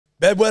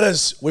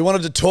Bedwetters, we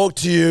wanted to talk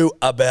to you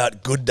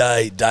about Good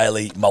Day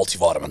Daily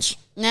multivitamins.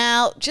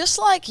 Now, just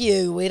like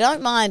you, we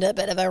don't mind a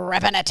bit of a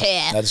rip and a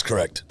tear. That is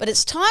correct. But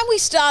it's time we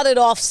started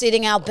off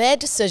setting our bad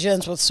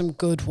decisions with some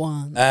good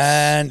ones.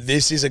 And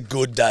this is a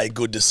good day,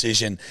 good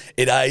decision.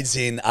 It aids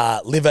in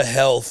liver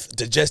health,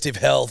 digestive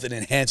health. It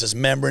enhances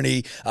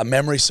memory. I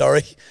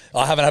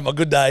haven't had my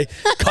good day.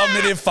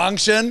 Cognitive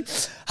function.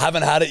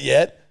 Haven't had it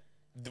yet.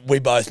 We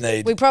both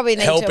need. We probably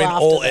need help to in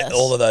after this.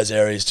 all of those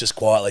areas, just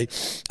quietly,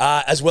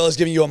 as well as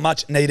giving you a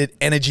much needed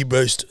energy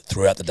boost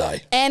throughout the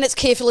day. And it's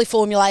carefully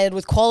formulated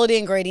with quality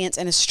ingredients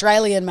and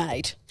Australian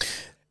made.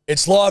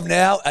 It's live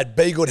now at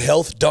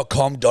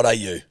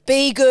begoodhealth.com.au.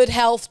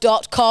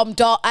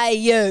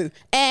 begoodhealth.com.au.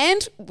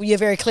 And you're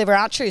very clever,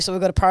 aren't you? So we've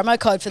got a promo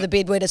code for the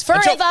bedwetters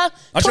forever.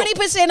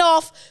 20%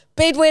 off.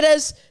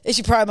 Bedwetters is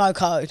your promo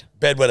code.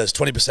 Bedwetters,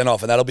 20%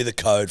 off, and that'll be the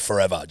code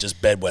forever.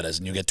 Just bedwetters,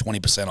 and you'll get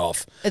 20%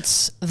 off.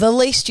 It's the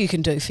least you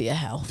can do for your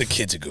health. The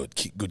kids are good.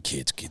 Good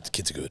kids.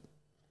 Kids are good.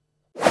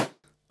 I've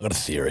got a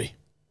theory.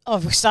 Oh,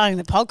 we're starting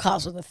the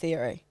podcast with a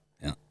theory.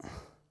 Yeah.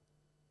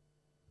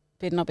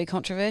 Better not be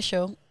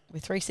controversial. We're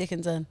 3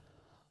 seconds in.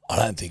 I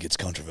don't think it's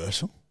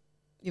controversial.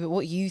 Yeah, but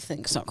what you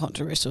think's not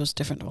controversial is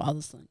different to what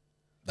others think.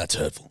 That's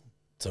hurtful.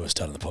 So we're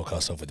starting the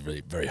podcast off with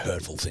really very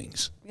hurtful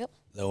things. Yep.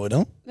 Is that what we're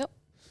doing? Yep.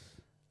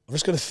 I've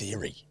just got a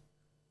theory.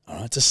 All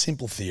right? It's a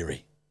simple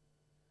theory.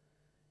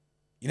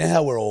 You know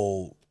how we're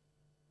all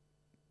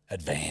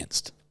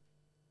advanced?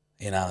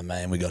 You know what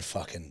I mean? We got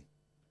fucking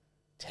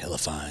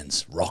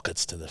telephones,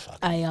 rockets to the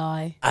fucking...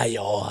 AI.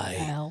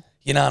 Al.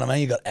 You know what I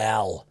mean? You got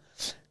Al.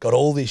 Got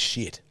all this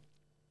shit.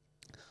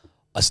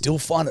 I still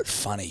find it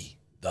funny,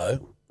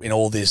 though, in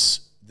all this,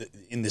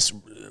 in this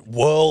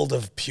world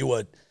of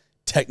pure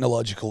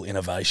technological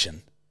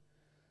innovation,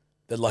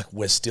 that like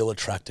we're still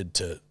attracted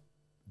to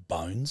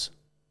bones,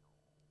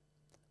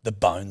 the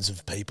bones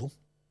of people.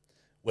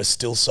 We're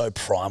still so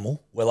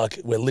primal. We're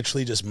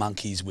literally just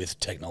monkeys with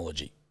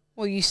technology.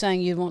 Well, you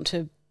saying you want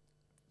to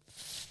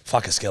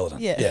fuck a skeleton?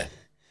 Yeah.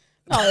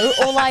 No,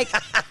 or like,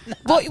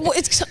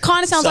 it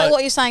kind of sounds like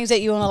what you're saying is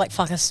that you want to like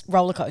fuck a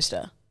roller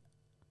coaster.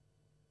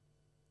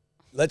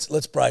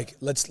 Let's break.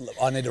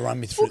 I need to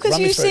run me through. Well, because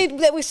you said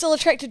that we're still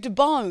attracted to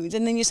bones,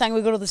 and then you're saying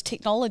we've got all this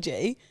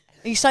technology.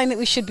 Are you saying that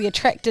we should be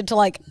attracted to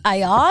like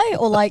AI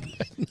or like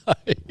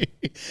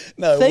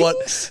no,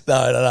 things?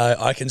 No.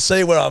 I can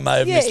see where I may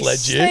have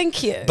misled you.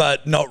 Thank you,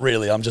 but not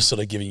really. I'm just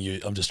sort of giving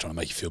you. I'm just trying to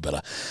make you feel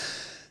better.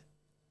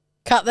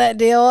 Cut that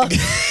deal.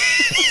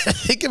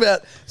 Think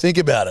about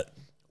it.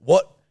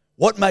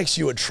 What makes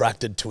you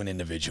attracted to an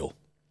individual?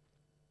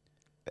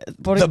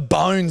 The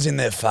bones in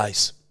their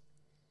face.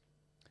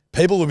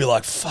 People will be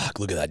like,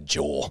 fuck, look at that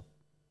jaw.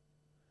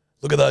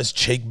 Look at those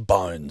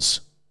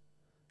cheekbones.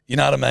 You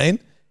know what I mean?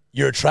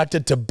 You're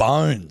attracted to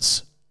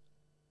bones.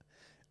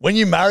 When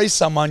you marry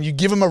someone, you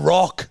give them a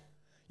rock.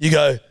 You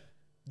go,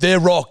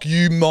 their rock,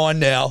 you mine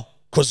now,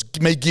 because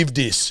me give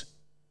this.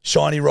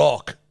 Shiny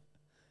rock.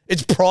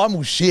 It's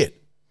primal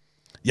shit.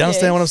 You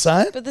understand what I'm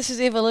saying? But this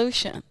is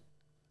evolution.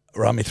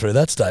 Run me through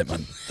that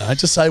statement. Don't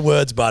just say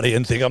words, buddy,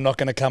 and think I'm not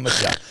going to come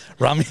at you.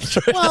 Run me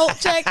through. Well,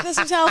 Jack, this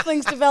is how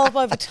things develop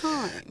over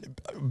time.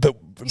 But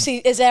you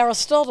see, as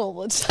Aristotle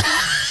would say.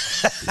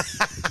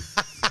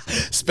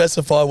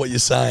 Specify what you're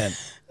saying.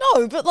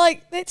 No, but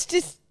like that's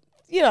just,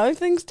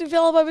 things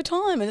develop over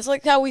time, and it's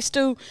like how we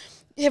still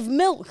have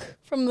milk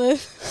from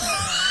the,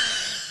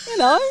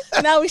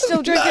 now we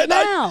still drink it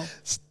now.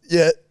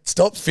 Yeah,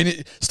 stop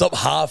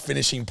half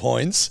finishing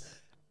points.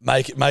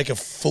 Make a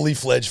fully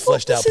fleshed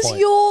out point. This is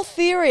your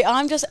theory.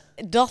 I'm just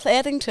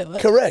adding to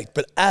it. Correct,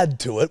 but add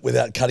to it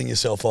without cutting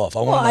yourself off.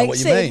 I want to know what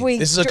you mean.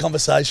 This is a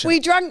conversation. We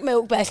drank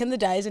milk back in the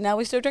days, and now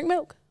we still drink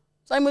milk.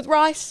 Same with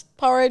rice,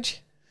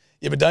 porridge.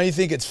 Yeah, but don't you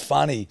think it's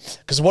funny?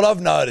 Because what I've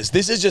noticed,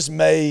 this is just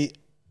me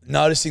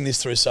noticing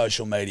this through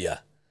social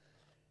media.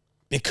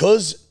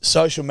 Because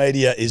social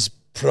media is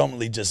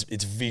predominantly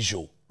it's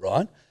visual,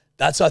 right?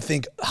 That's, I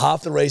think,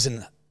 half the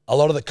reason a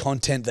lot of the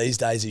content these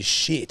days is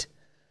shit.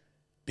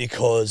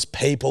 Because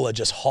people are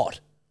just hot,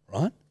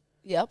 right?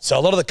 Yep. So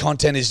a lot of the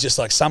content is just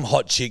like some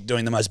hot chick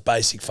doing the most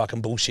basic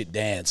fucking bullshit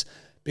dance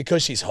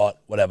because she's hot,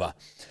 whatever.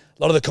 A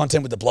lot of the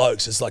content with the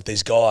blokes is like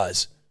these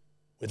guys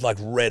with like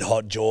red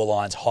hot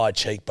jawlines, high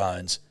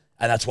cheekbones,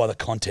 and that's why the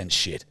content's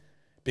shit.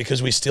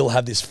 Because we still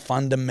have this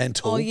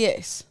fundamental... Oh,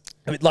 yes.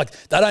 I mean, like,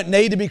 they don't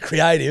need to be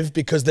creative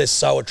because they're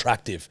so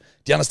attractive.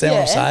 Do you understand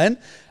what I'm saying?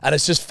 And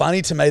it's just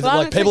funny to me that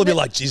like people will be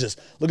like, Jesus,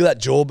 look at that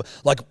jaw.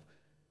 Like...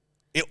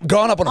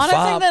 growing up on a farm... I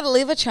don't think that'll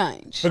ever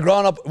change. But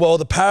growing up... Well,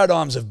 the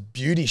paradigms of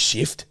beauty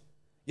shift.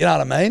 You know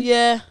what I mean?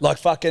 Yeah. Like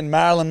fucking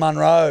Marilyn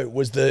Monroe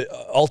was the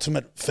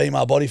ultimate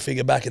female body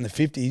figure back in the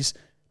 50s.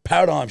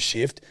 Paradigm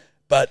shift,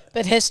 but...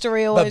 But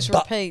history always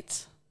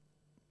repeats.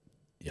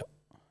 Yep.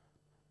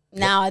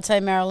 Now I'd say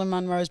Marilyn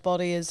Monroe's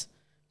body is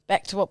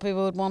back to what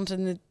people would want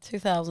in the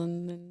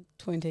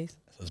 2020s. So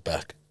it's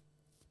back.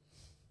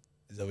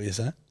 Is that what you're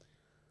saying?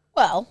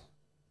 Well,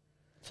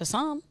 for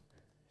some.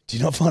 Do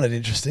you not find it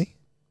interesting?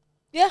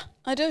 Yeah,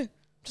 I do.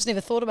 Just never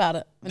thought about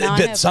it.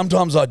 But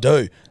sometimes I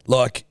do.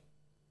 Like,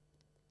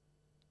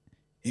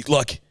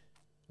 Like,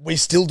 we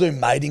still do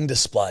mating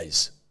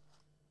displays.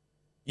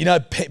 You know,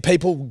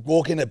 people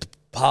walk into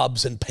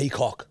pubs and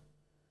peacock.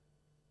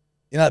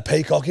 You know,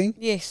 peacocking?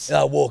 Yes.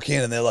 They'll walk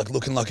in and they're like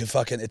looking like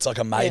it's like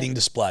a mating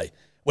display.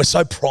 We're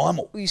so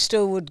primal. You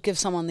still would give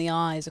someone the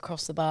eyes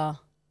across the bar.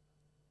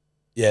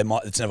 Yeah,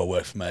 it's never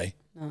worked for me.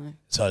 No.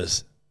 So I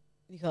just...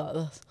 You go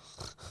like this.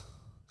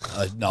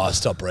 I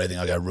stop breathing.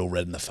 I go real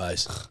red in the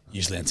face.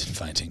 Usually ends in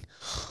fainting.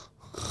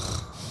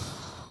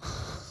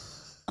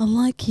 I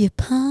like your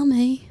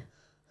palmy.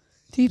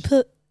 Do you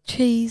put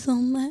cheese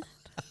on that?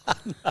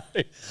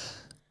 No.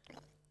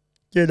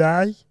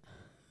 G'day.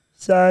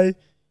 So,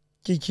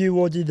 did you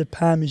order the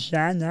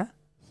Parmigiana?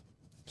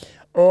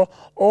 Or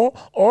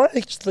I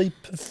actually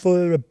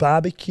prefer a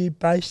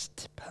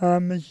barbecue-based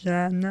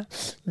Parmigiana,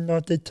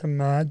 not a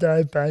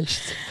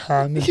tomato-based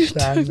You're doing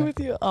Parmigiana. with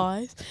your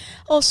eyes.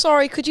 Oh,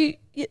 sorry. Could you?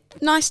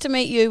 Nice to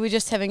meet you. We're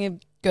just having a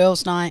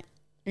girls' night,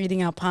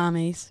 eating our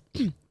palmies.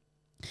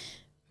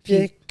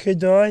 Yeah,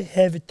 could I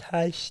have a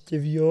taste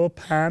of your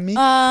palmy?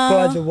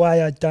 By the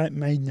way, I don't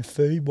mean the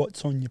food.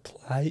 What's on your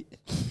plate?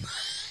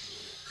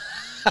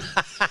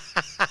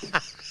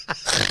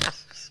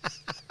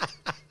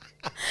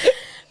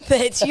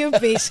 That's your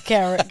best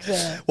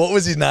character. What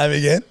was his name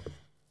again?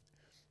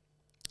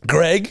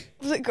 Greg?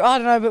 I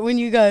don't know, but when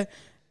you go,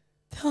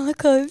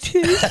 Taco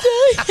Tuesday,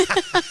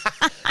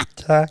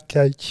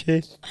 Taco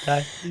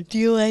Tuesday. do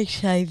you always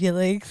shave your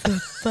legs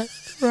with butt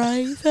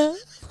razor?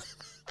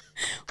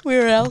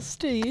 Where else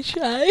do you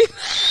shave?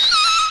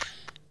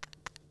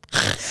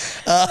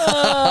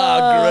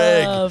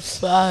 Greg. Oh,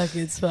 fuck,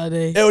 it's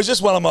funny. It was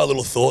just one of my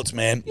little thoughts,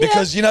 man.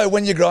 Because, you know,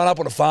 when you're growing up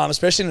on a farm,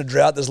 especially in a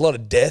drought, there's a lot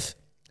of death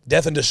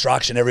and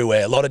destruction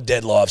everywhere, a lot of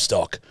dead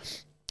livestock.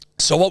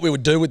 So what we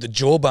would do with the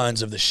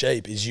jawbones of the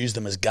sheep is use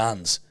them as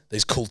guns,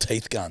 these cool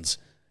teeth guns.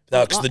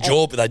 Because the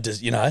jaw, they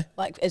just, you know.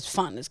 Like, as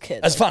fun as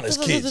kids. As fun as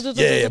kids.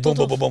 Yeah, boom,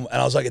 boom, boom, boom. And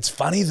I was like, it's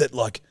funny that,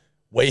 like,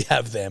 we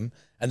have them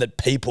and that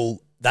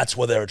people, that's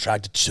what they're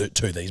attracted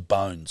to these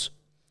bones.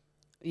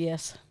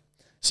 Yes.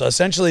 So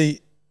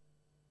essentially...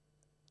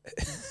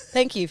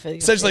 Thank you for your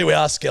Essentially, we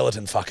are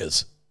skeleton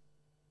fuckers.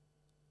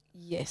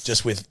 Yes.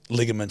 Just with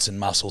ligaments and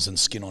muscles and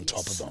skin on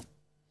top of them.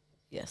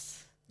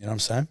 Yes. You know what I'm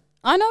saying?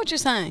 I know what you're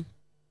saying.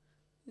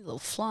 There's a little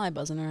fly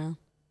buzzing around.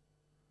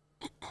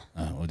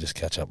 Oh, we'll just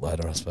catch up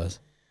later, I suppose.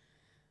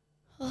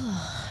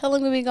 How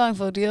long have we been going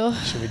for, Dior?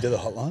 Should we do the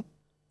hotline?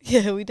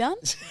 Yeah, are we done?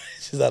 Is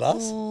that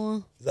us?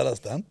 Is that us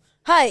done?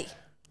 Hey,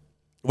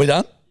 We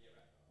done?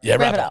 Yeah,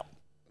 wrap it up.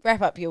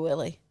 Wrap up your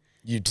willy.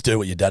 You do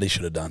what your daddy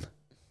should have done.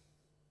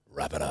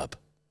 Wrap it up.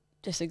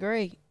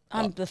 Disagree.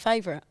 I'm the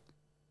favourite.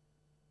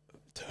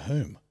 To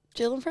whom?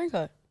 Jill and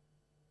Franco.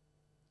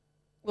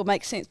 Well,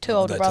 makes sense. Two What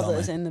older did they tell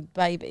brothers me? and the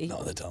baby.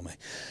 No, they tell me.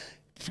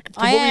 I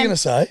What were you am- going to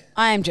say?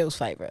 I am Jill's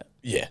favourite.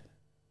 Yeah.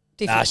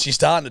 Definitely. Nah, she's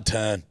starting to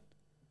turn.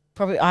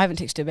 Probably. I haven't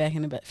texted her back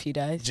in a few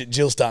days.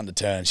 Jill's starting to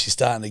turn. She's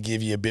starting to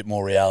give you a bit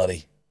more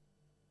reality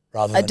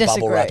rather I than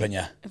disagree. bubble wrapping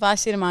you. If I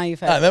said, "Am I your No,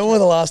 favourite?" remember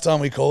the last time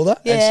we called her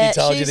Yeah, and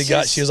she told you she's to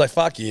go? just- She was like,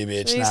 "Fuck you,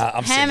 bitch." She's Nah,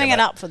 I'm sick of hamming it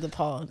up for the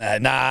pod.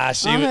 Nah,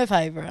 she. I'm her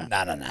favourite.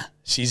 Nah.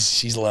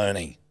 She's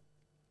learning.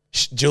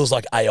 Jill's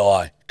like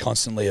AI,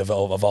 constantly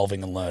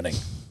evolving and learning.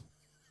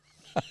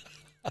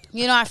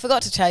 You know, I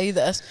forgot to tell you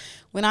this.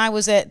 When I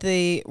was at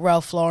the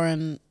Ralph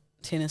Lauren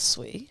tennis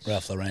suite,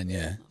 Ralph Lauren,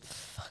 yeah.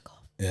 fuck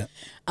off. Yeah.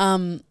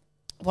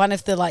 One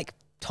of the like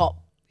top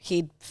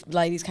head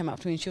ladies came up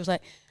to me and she was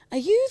like, "Are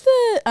you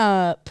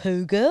the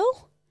poo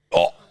girl?"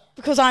 Oh,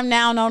 Because I'm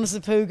now known as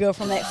the poo girl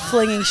from that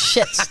flinging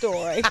shit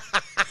story.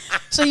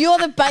 So you're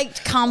the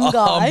baked cum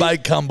guy. I'm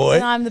baked cum boy.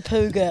 And I'm the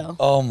poo girl.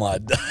 Oh my.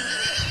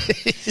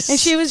 And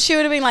she would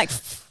have been like,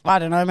 I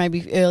don't know,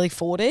 maybe early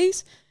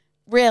 40s,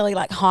 really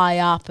like high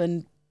up,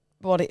 and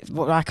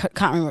I can't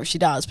remember what she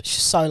does, but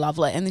she's so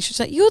lovely. And then she's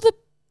like, "You're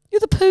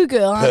the poo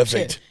girl, aren't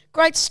Perfect. you?"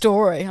 Great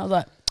story. I was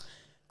like,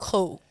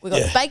 cool. We got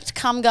Yeah. baked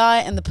cum guy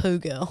and the poo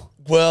girl.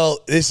 Well,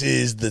 that's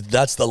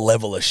the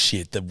level of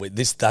shit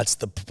that's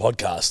the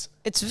podcast.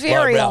 It's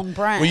very Lowbrow. on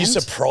brand. Were you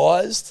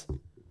surprised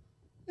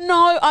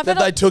No, I've that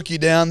had they took you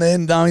down there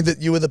knowing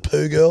that you were the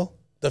poo girl,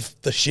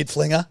 the shit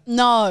flinger?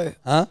 no.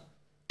 Huh?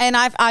 And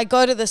I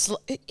go to this.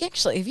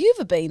 Actually, have you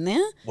ever been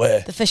there?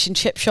 Where? The fish and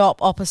chip shop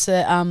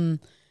opposite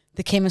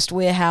the Chemist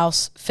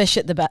Warehouse. Fish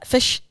at the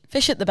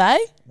Bay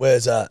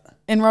Where's that?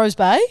 in Rose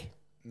Bay.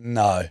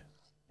 No.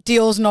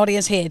 Dior's nodding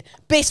his head.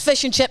 Best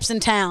fish and chips in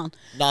town.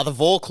 Nah, the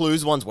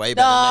Vaucluse one's way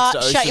better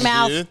next to shut Ocean your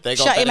mouth. View. They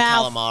got Shut your better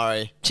mouth.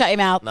 calamari. Shut your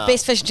mouth. No.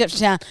 Best fish and chips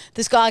in town.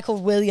 This guy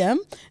called William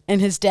and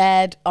his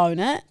dad own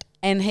it.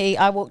 And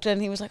I walked in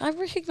and he was like, "I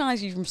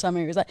recognise you from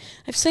somewhere." He was like,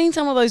 "I've seen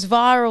some of those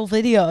viral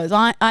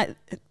videos.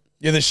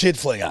 You're the shit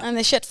flinger. And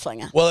the shit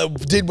flinger. Well,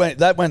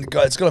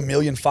 it's got 1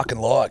 million fucking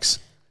likes.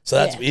 So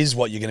that is Yeah.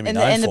 what you're going to be And,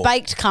 known and for. the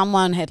baked cum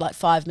one had like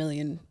 5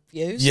 million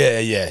views.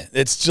 Yeah.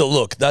 It's still,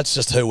 look, that's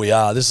just who we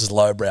are. This is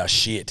lowbrow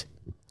shit.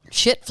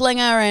 Shit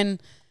flinger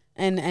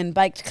and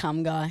baked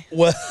cum guy.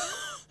 Well,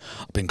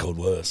 I've been called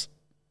worse.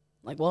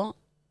 Like what?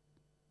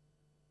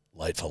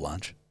 Late for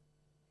lunch.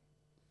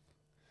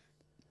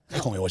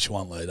 Call me what you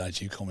want, Lou, don't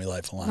you? Call me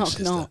late for lunch. Knock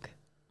sister. knock.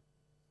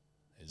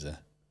 Who's there?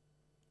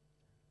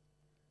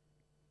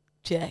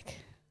 Jack.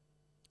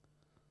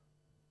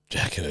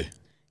 Jack who?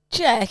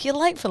 Jack, you're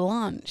late for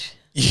lunch.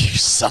 You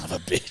son of a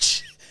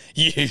bitch.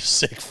 You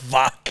sick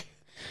fuck.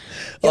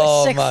 You're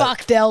a sick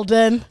fuck,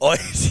 Delden. Oh,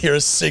 you're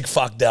a sick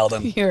fuck,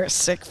 Delden. You're a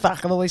sick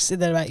fuck. I've always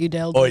said that about you,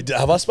 Delden. Oh,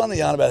 have I spun the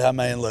yarn about how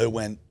me and Lou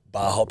went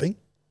bar hopping?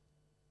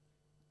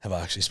 Have I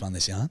actually spun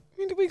this yarn?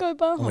 When did we go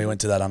bar When we went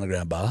to that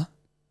underground bar,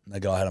 and the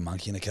guy had a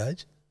monkey in a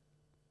cage.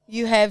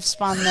 You have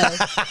spun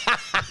this.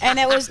 And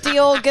it was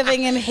Dior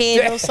giving him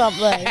head or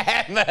something.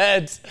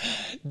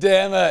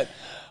 Damn it.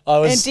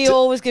 And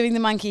Dior was giving the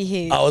monkey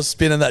head. I was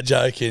spinning that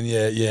joke in,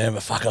 yeah,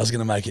 but fuck, I was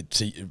going to make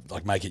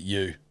it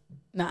you.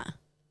 Nah.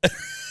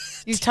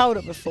 You've told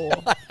it before.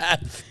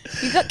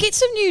 Get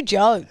some new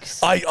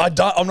jokes. I'm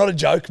not a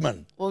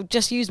jokeman. Well,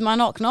 just use my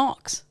knock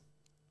knocks.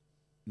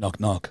 Knock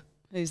knock.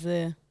 Who's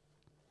there?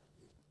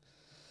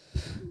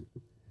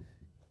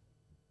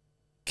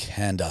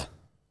 Kanda.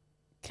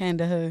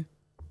 Kanda who?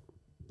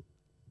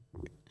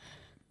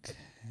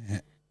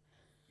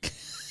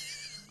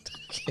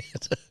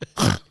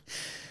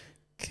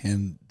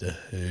 Kanda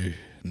who?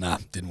 Nah,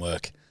 didn't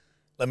work.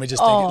 Let me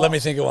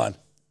think of one.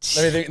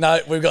 No,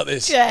 we've got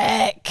this.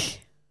 Jack.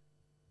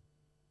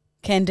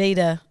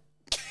 Candida.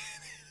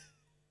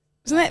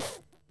 Isn't that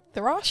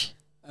thrush?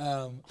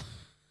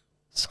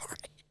 Sorry.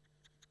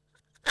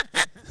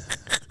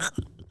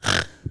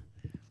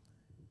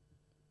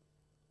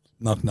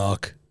 Knock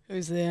knock.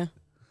 Who's there?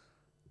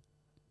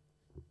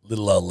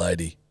 Little old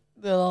lady.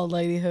 Little old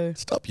lady who?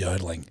 Stop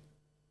yodeling.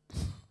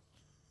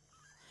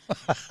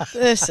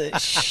 This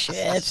is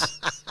shit.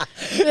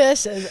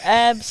 This is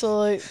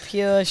absolute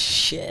pure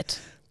shit.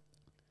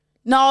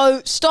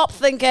 No, stop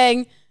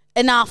thinking.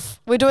 Enough.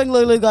 We're doing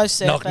Lulu Goes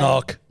Surfing. Knock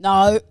knock.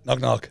 No.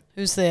 Knock knock.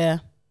 Who's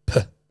there?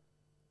 Puh.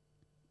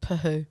 Puh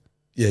who?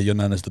 Yeah, you're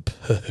known as the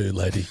Puh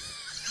lady.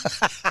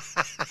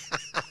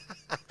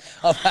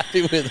 I'm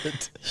happy with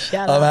it.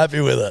 Shut up. I'm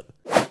happy with it.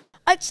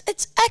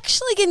 It's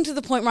actually getting to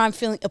the point where I'm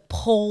feeling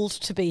appalled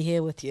to be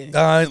here with you.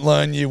 Don't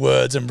learn new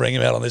words and bring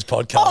them out on this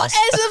podcast. Oh, as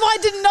if I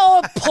didn't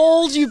know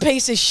appalled, you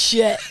piece of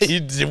shit.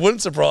 It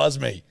wouldn't surprise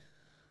me.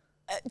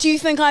 Do you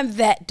think I'm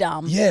that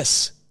dumb?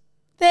 Yes.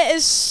 That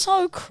is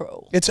so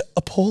cruel. It's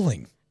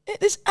appalling.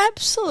 It is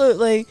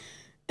absolutely,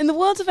 in the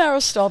words of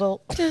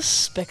Aristotle,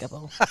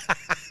 despicable.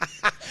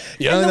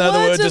 You only know the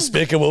word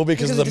despicable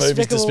because of the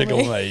movie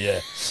Despicable Me.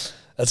 Yeah,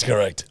 that's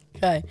correct.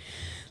 Okay.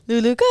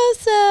 Lulu goes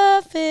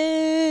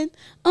surfing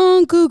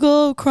on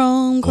Google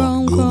Chrome.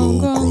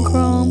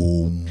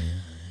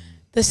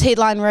 This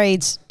headline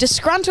reads,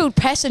 disgruntled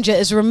passenger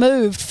is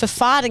removed for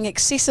farting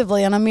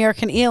excessively on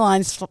American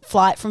Airlines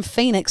flight from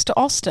Phoenix to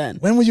Austin.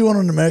 When were you on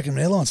an American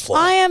Airlines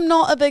flight? I am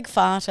not a big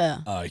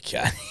farter.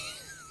 Okay.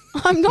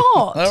 I'm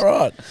not. All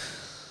right.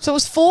 So I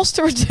was forced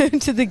to return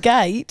to the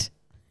gate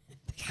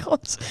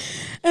because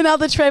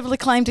another traveller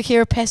claimed to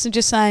hear a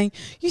passenger saying,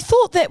 you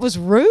thought that was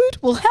rude?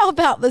 Well, how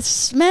about the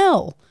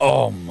smell?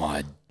 Oh,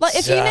 my Like,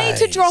 if you need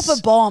to drop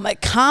a bomb, it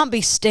can't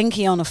be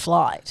stinky on a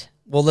flight.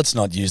 Well, let's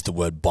not use the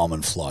word bomb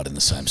and flight in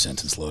the same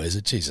sentence,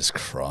 Louisa. Jesus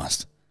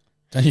Christ.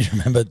 Don't you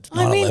remember 9/11?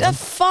 I mean, a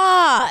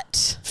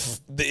fart.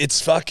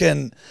 It's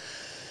fucking...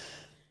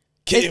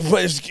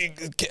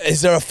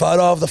 Is there a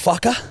photo of the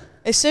fucker?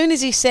 As soon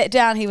as he sat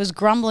down, he was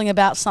grumbling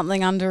about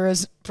something under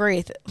his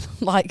breath.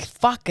 Like,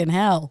 fucking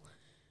hell.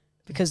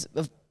 Because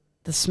of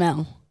the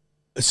smell.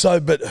 So,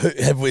 but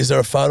is there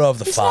a photo of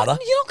the farter?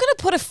 You're not going to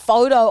put a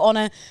photo on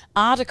an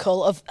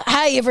article of,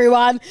 hey,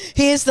 everyone,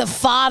 here's the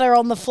farter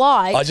on the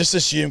flight. I just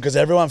assume because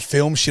everyone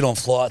films shit on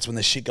flights when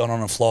there's shit going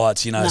on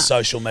flights, you know,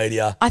 social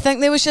media. I think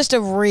there was just a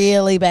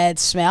really bad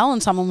smell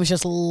and someone was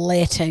just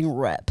letting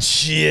rip.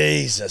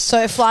 Jesus.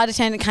 So a flight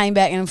attendant came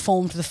back and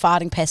informed the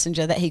farting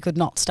passenger that he could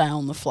not stay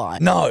on the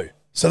flight. No.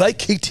 So they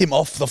kicked him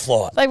off the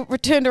flight. They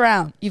returned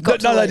around. You've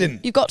got to leave. No, they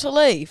didn't. You've got to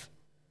leave.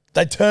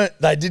 They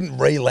didn't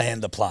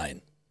re-land the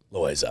plane,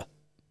 Louisa,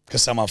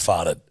 because someone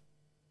farted.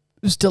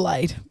 It was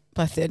delayed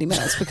by 30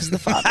 minutes because of the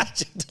fart.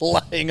 Imagine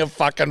delaying a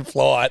fucking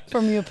flight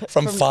from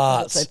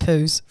farts. Say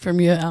poos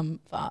from your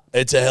fart.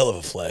 It's a hell of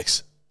a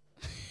flex.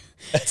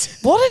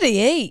 What did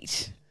he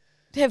eat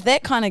to have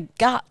that kind of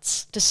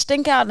guts to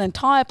stink out an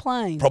entire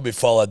plane? Probably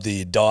followed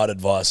the diet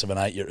advice of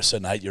a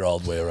certain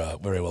 8-year-old we're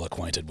very well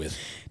acquainted with.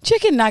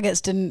 Chicken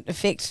nuggets didn't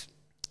affect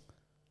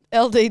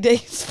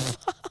LDD's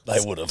farts.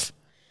 They would have.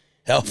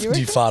 How often do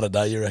you fart a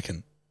day, you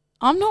reckon?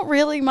 I'm not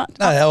really much.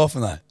 No, how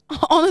often though?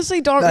 I honestly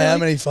don't. No, how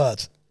many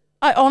farts?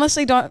 I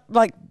honestly don't,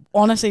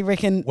 honestly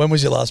reckon. When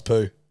was your last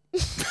poo?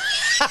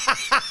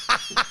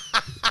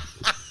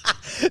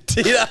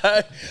 Do you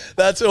know,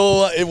 that's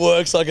all, it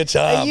works like a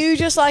charm. Are you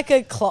just like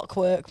a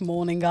clockwork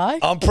morning guy?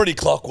 I'm pretty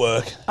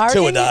clockwork.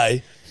 2 a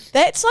day.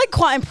 That's like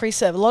quite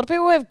impressive. A lot of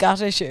people have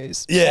gut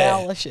issues,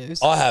 bowel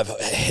issues. I have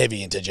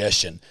heavy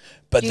indigestion.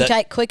 But do you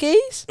take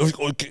quickies?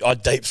 I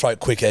deep throat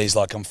quickies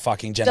like I'm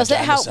fucking Jenna Does it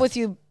Jameson. help with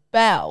your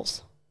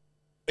bowels?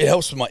 It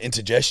helps with my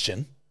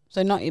indigestion.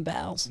 So not your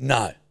bowels?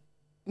 No.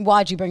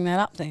 Why'd you bring that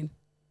up then?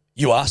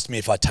 You asked me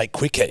if I take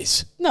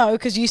quickies. No,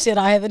 because you said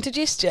I have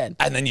indigestion.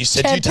 And then you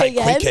said, do you take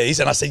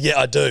quickies? And I said, yeah,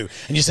 I do.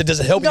 And you said, does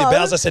it help with your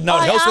bowels? I said, no,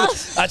 it helps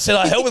with... I said,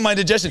 I help with my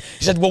indigestion.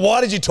 You said, well, why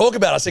did you talk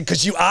about it? I said,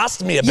 because you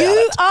asked me about it.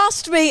 You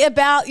asked me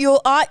about we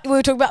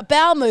were talking about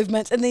bowel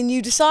movements, and then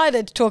you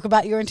decided to talk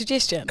about your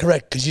indigestion.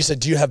 Correct, because you said,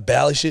 do you have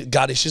bowel issues,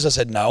 gut issues? I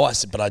said, no. I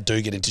said, but I do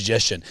get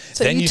indigestion.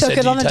 So then you took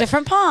it on a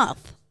different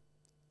path.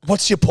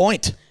 What's your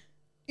point?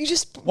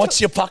 What's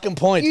your fucking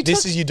point?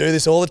 This is, you do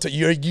this all the time.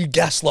 You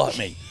gaslight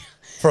me.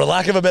 For a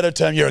lack of a better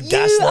term, you're a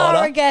gaslighter. You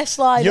are a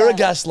gaslighter. You're a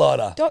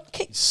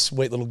gaslighter.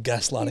 Sweet little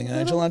gaslighting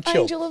angel, aren't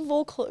you? Angel of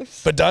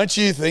Vaucluse. But don't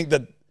you think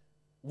that,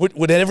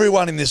 would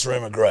everyone in this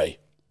room agree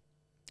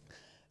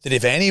that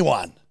if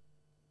anyone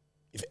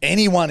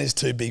is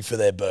too big for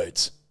their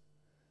boots,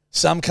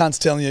 some cunt's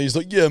telling you, he's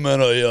like, yeah, man,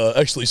 I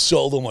actually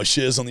sold all my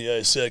shares on the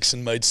ASX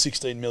and made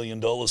 $16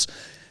 million.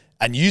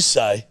 And you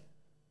say,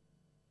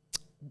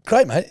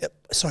 great, mate.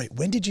 Sorry,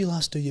 when did you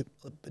last do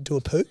a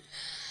poo?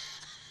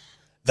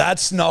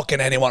 That's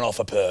knocking anyone off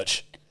a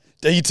perch.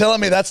 Are you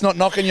telling me that's not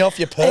knocking you off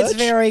your perch? It's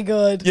very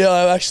good. Yeah,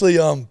 I actually,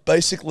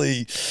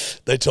 basically,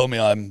 they told me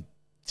I'm,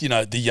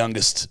 the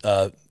youngest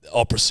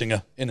opera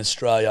singer in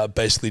Australia. I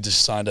basically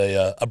just signed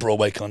a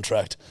Broadway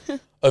contract.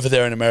 Over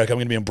there in America, I'm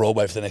going to be on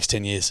Broadway for the next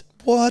 10 years.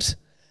 What?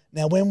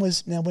 Now, when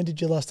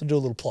did you last do a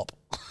little plop?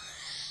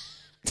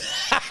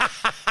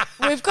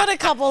 We've got a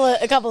couple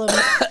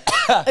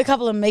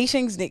of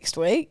meetings next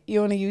week.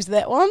 You want to use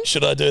that one?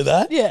 Should I do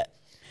that? Yeah.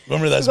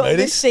 Remember those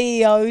meetings? The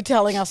CEO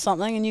telling us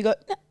something, and you go,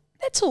 no,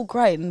 "That's all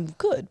great and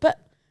good, but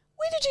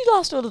when did you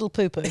last do a little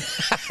poo-poo?"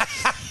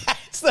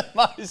 It's the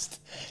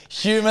most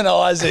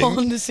humanising.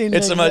 Condescending.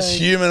 It's the most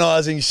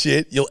humanising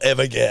shit you'll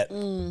ever get.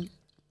 I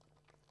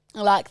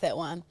like that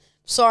one.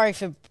 Sorry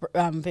for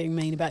being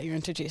mean about your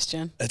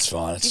indigestion. It's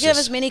fine. You can have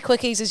as many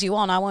quickies as you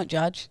want. I won't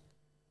judge.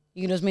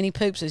 You can do as many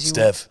poops as you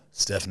want.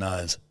 Steph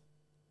knows.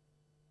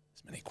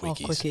 As many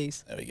quickies. Oh,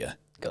 quickies. There we go.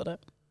 Got it.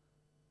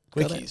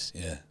 Quickies,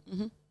 yeah.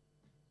 Mm-hmm.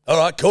 All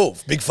right, cool.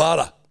 Big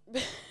farter.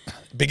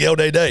 Big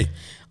LDD.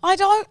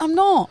 I'm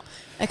not.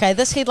 Okay,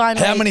 this headline.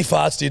 How many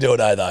farts do you do a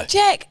day, though?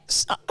 Jack.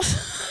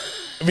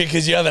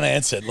 Because you haven't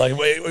answered. Like,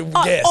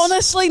 guess.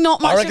 Honestly, not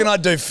much. I reckon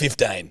I'd do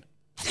 15.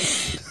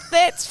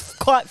 That's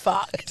quite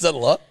fucked. Is that a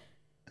lot?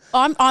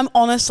 I'm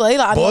honestly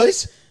like.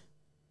 Boys?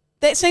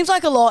 That seems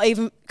like a lot.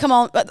 Even come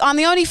on, but I'm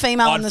the only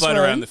female in this room. I'd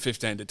float around the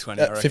 15 to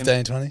 20. I reckon.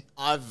 15, 20.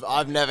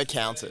 I've never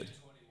counted.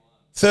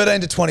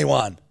 13 to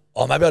 21.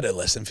 Oh, maybe I'll do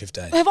less than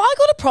 15. Have I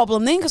got a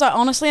problem then? Because I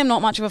honestly am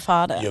not much of a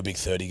farter. You're a big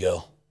 30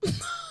 girl.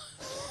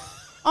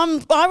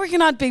 I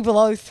reckon I'd be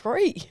below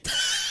 3.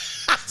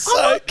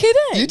 I'm not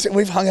kidding.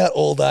 We've hung out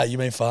all day. You've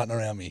been farting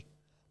around me.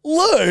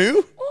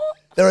 Lou? What?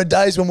 There are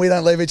days when we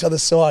don't leave each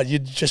other's side. You're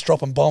just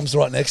dropping bombs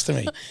right next to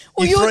me.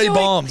 Well, you're 3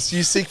 bombs.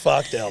 You sick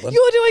fuck, Dalden.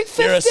 You're doing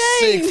 15. You're a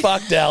sick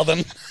fuck, Dalden.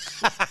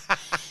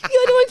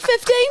 You're doing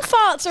 15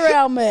 farts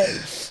around me.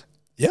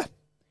 Yeah.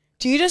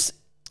 Do you just...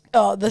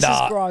 Oh, this is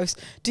gross.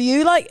 Do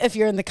you, like, if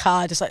you're in the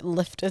car, just, like,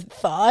 lift a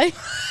thigh?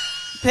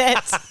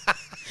 That's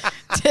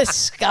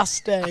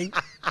disgusting.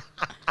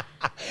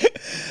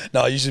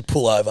 No, I usually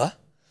pull over.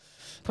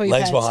 Pull your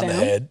legs pants behind down.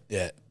 the head.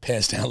 Yeah,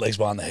 pants down, legs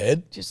behind the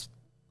head. Just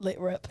let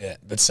rip. Yeah,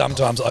 but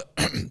sometimes I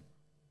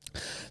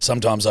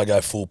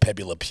go full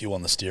Pepe Le Pew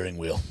on the steering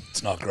wheel.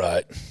 It's not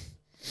great.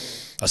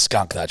 I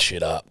skunk that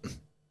shit up.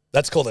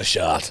 That's called a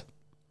shart.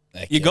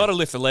 You got to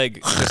lift the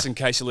leg just in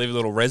case you leave a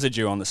little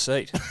residue on the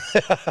seat. This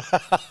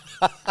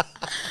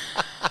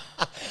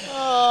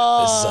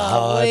is a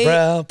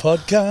highbrow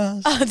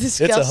podcast. Oh,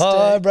 disgusting. It's a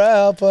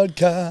highbrow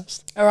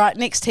podcast. All right,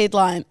 next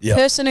headline. Yep.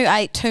 Person who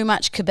ate too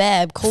much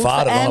kebab called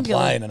Farted for ambulance. on a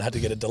plane and had to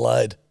get it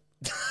delayed.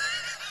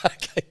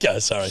 Okay, go.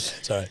 Sorry.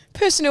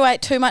 Person who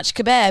ate too much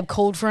kebab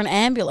called for an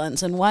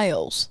ambulance in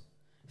Wales.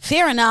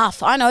 Fair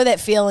enough. I know that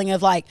feeling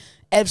of like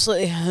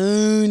absolutely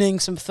hooning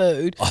some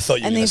food. I thought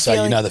you were going to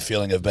say, you know the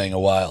feeling of being a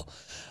whale.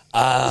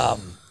 Well,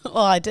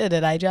 I did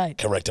at age 8.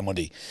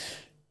 Correctamundi.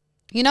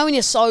 You know when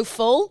you're so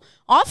full?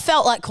 I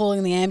felt like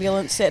calling the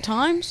ambulance at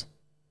times.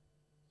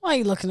 Why are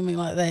you looking at me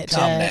like that, Come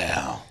Jay?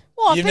 now.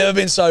 Well, You've never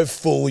been so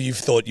full you've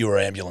thought you were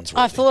ambulance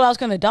ready. I thought I was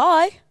going to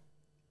die.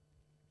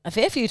 A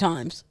fair few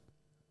times.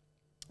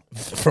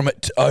 From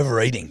it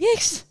overeating?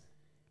 Yes.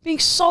 Being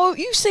so...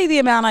 You see the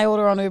amount I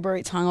order on Uber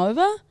Eats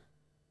hungover?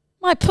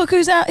 My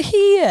puku's out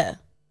here.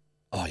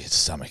 Oh, your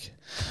stomach.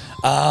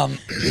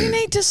 You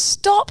need to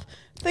stop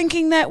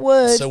thinking that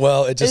word. So,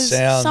 well, it just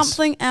sounds...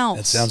 something else.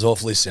 It sounds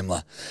awfully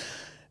similar.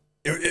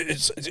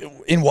 It's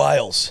in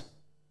Wales.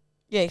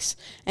 Yes.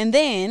 And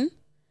then...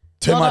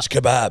 Too much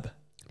kebab.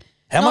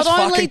 How much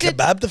fucking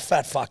kebab the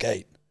fat fuck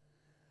eat?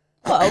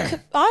 Well,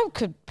 I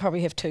could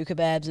probably have 2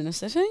 kebabs in a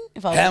sitting.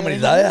 If I was How many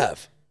do they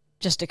have?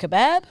 Just a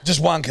kebab. Just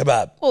one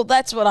kebab. Well,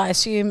 that's what I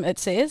assume it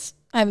says.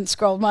 I haven't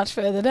scrolled much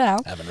further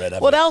down. Haven't read.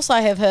 What else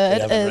I have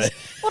heard is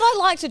what I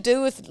like to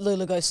do with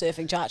Lulu Goes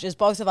Surfing, Jarch, is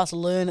both of us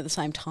learn at the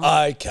same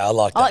time. Okay, I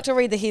like that. I like to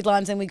read the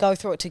headlines and we go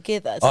through it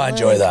together. I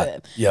enjoy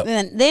that. Yep.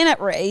 Then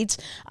it reads,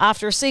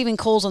 after receiving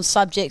calls on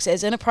subjects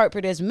as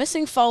inappropriate as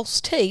missing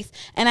false teeth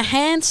and a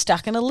hand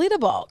stuck in a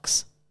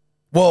letterbox.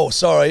 Whoa,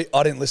 sorry,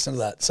 I didn't listen to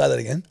that. Say that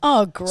again.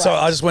 Oh, great. Sorry,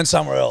 I just went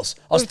somewhere else.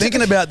 I was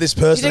thinking about this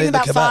person. You're thinking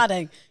eating about the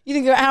kebab. farting. You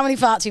think about how many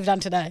farts you've done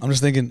today. I'm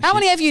just thinking. How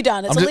many have you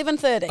done? It's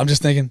 11:30. I'm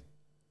just thinking,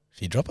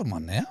 she dropping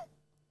one now?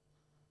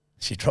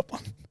 She dropped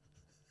one.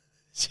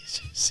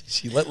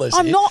 She let loose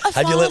I'm here. not a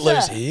Have you let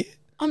loose farter. here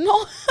I'm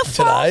not a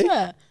today?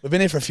 farter. We've been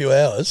here for a few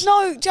hours.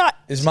 No, Jack.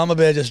 Is Mama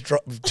Bear just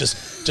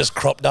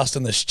crop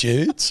dusting the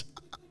stews?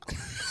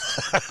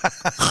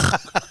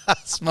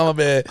 It's Mama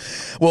Bear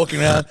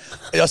walking around.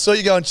 I saw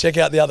you go and check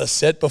out the other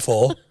set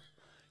before.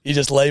 You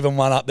just leaving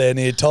one up there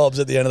near Tobbs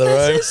at the end of the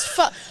room. This is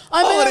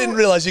I didn't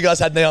realise you guys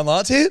had neon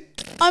lights here.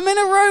 I'm in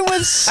a room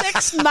with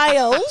 6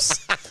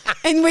 males,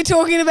 and we're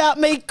talking about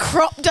me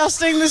crop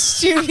dusting the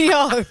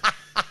studio.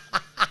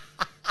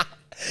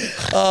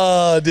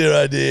 Oh dear,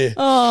 oh dear.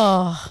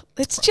 Oh,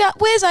 it's just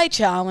where's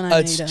HR when I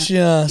It's need it?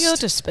 just- You're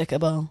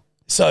despicable.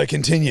 So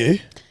continue.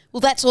 Well,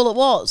 that's all it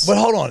was. But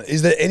hold on,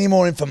 is there any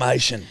more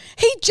information?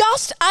 He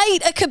just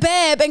ate a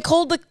kebab and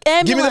called the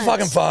ambulance. Give me the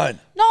fucking phone.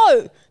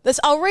 No,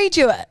 I'll read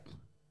you it.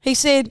 He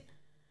said,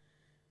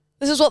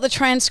 this is what the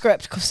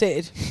transcript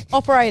said.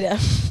 Operator.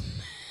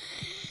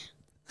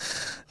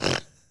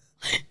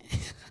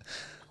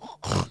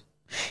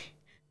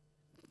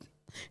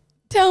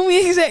 Tell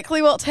me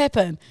exactly what's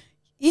happened.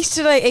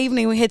 Yesterday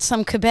evening we had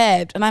some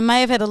kebab and I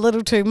may have had a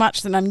little too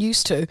much than I'm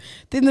used to.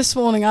 Then this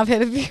morning I've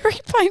had a very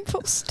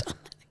painful stomach.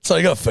 So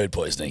you got food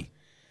poisoning.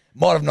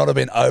 Might have not have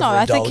been overindulged No,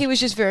 I think he was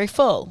just very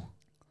full.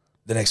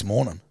 the next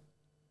morning.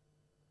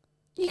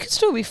 You could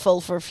still be full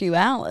for a few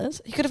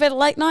hours. You could have had a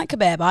late night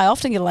kebab. I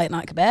often get a late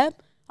night kebab.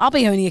 I'll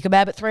be hooning a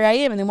kebab at 3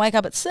 a.m. and then wake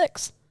up at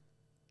 6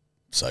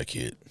 So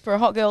cute. for a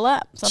hot girl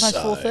lap. Sometimes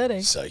so,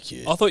 4:30. So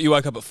cute. I thought you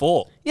woke up at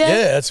 4. Yeah.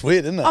 That's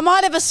weird, isn't it? I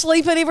might have a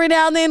sleep in every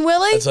now and then,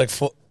 Willie. It's like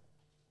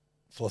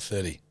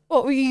 4:30.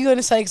 What were you going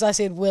to say? Because I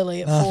said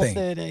Willie at Nothing.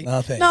 4:30.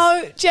 Nothing.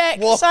 No, Jack,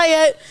 What?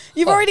 say it.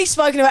 You've already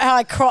spoken about how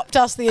I crop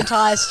dust the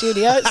entire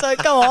studio, so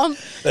go on.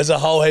 There's a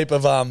whole heap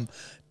of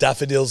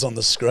daffodils on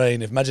the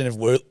screen. Imagine if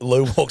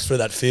Lou walks through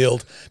that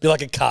field. Be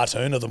like a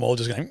cartoon of them all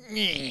just going,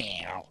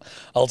 meow.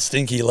 Old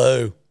Stinky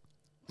Lu.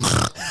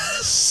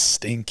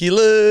 Stinky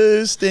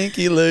Lu,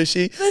 Stinky Lu.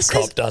 She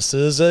crop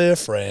dusters are her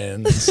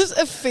friends. This is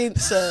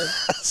offensive.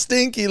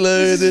 Stinky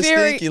Lou, This is the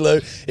very- Stinky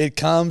Lou. It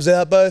comes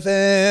out both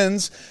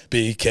ends.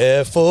 Be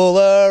careful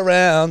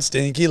around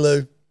Stinky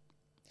Lou.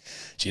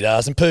 She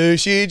doesn't poo,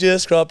 she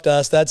just crop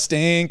dust. That's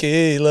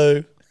Stinky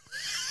Lou.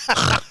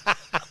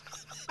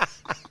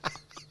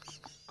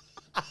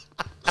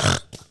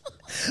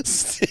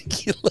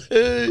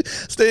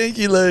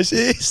 Stinky Lou,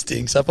 she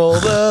stinks up all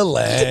the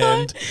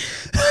land.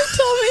 My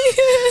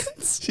tummy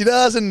hurts. She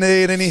doesn't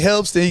need any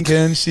help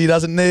stinking. She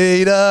doesn't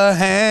need a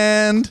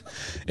hand.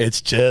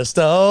 It's just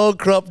old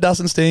crop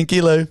dusting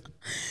Stinky Lou.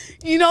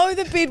 You know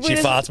the She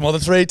bedwetters. farts more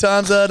than 3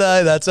 times a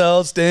day. That's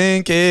old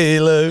Stinky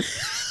Lou.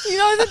 You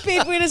know the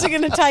bedwetters are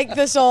going to take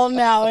this on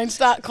now and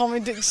start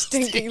commenting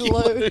Stinky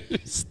Lou.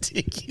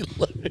 Stinky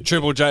Lou.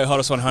 Triple J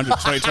Hottest 100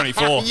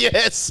 2024.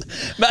 Yes.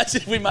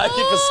 Imagine if we make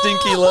it for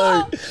Stinky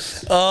Lou.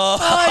 Oh,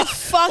 I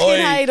fucking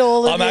hate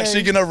all of I'm you.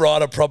 actually going to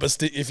write a proper,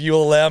 if you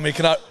allow me,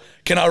 can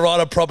I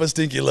write a proper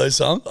Stinky Lou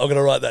song? I'm going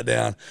to write that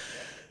down.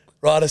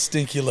 Write a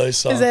Stinky Lou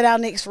song. Is that our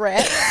next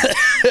rap?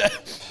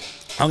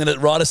 I'm going to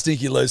write a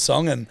Stinky Lou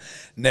song and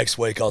next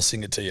week I'll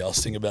sing it to you. I'll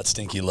sing about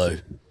Stinky Lou.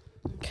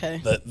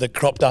 Okay. The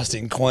crop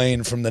dusting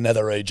queen from the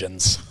nether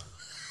regions.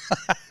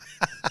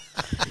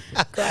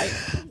 Great.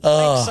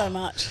 Thanks so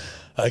much.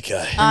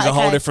 Okay. Brings a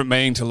whole okay. different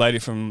meaning to Lady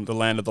from the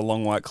Land of the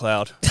Long White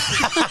Cloud.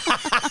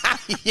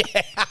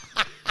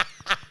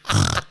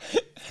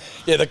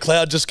 Yeah, the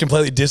cloud just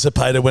completely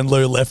dissipated when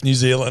Lou left New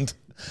Zealand.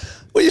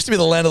 We used to be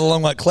the land of the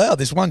long white cloud.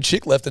 This one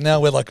chick left and now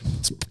we're like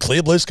it's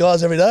clear blue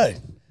skies every day.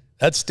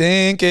 That's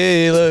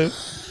Stinky Lou.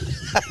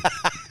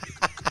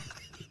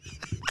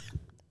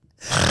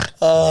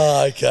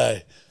 Oh,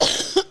 okay.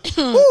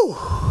 Woo.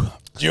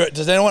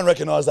 Does anyone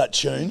recognise that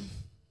tune?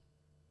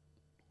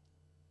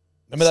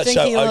 Remember that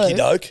Stinky show Lou? Okie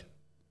Doke?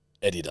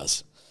 Eddie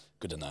does.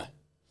 Good to know.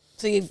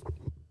 So you've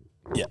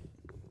Yeah.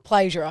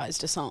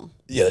 plagiarised a song.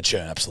 Yeah, the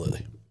tune,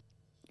 absolutely.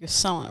 You're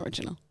so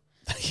original.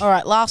 All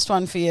right, last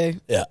one for you.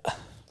 Yeah.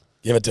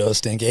 Give it to us,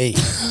 Stinky.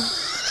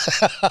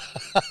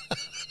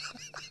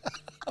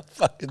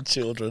 Fucking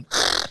children.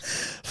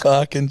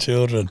 Fucking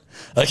children.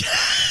 Okay.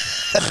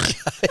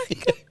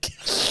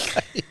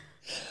 Okay.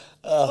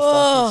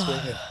 Oh,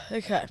 fucking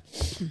Okay.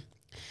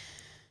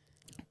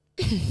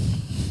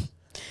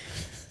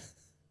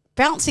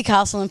 Bouncy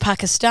castle in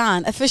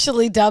Pakistan,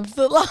 officially dubbed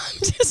the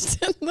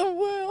largest in the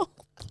world.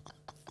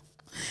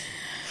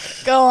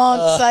 Go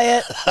on, say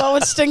it. What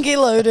would Stinky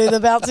Lou do, the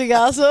bouncy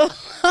castle?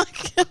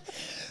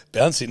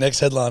 Bouncy, next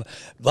headline.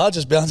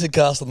 Largest bouncy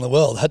castle in the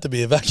world had to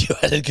be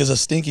evacuated because a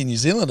stinky New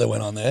Zealander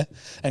went on there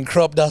and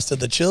crop dusted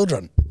the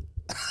children.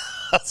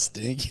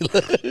 Stinky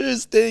Lou,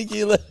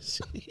 Stinky Lou.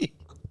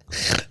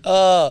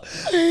 Oh,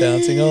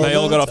 bouncing all They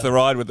all the got off time. the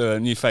ride with the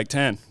new fake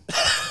tan.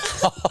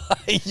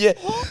 Yeah,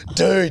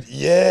 dude,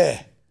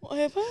 yeah. What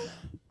happened?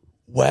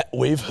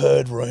 We've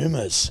heard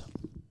rumours.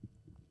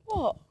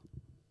 What?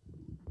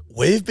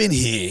 We've been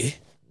here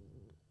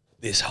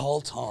this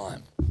whole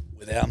time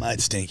with our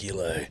mate Stinky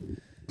Lu.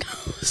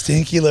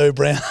 Stinky Lu,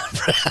 Brown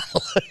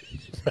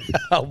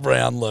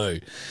Lou.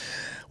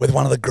 With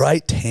one of the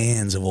great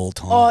tans of all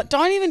time. Oh,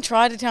 don't even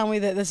try to tell me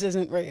that this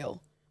isn't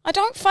real. I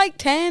don't fake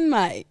tan,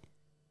 mate.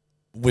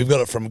 We've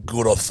got it from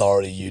good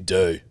authority, you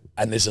do.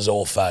 And this is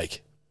all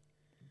fake.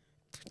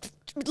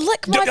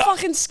 Lick my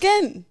fucking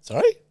skin.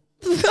 Sorry?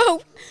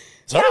 No.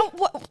 Sorry? How,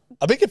 what?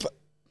 I beg your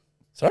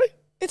Sorry?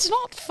 It's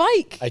not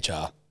fake.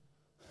 HR.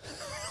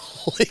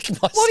 Lick my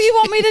What do you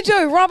want me to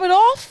do? Rub it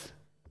off?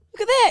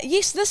 Look at that.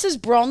 Yes, this is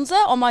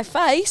bronzer on my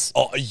face.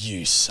 Oh,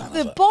 you son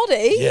The of a...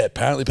 body. Yeah,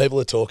 apparently people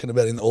are talking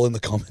about it all in the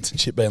comments and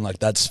shit being like,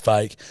 that's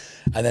fake.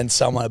 And then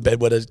someone, a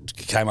bedwetter,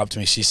 came up to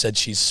me. She said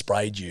she's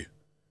sprayed you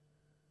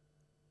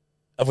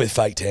with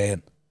fake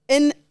tan.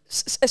 In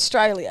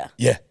Australia.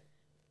 Yeah.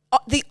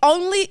 The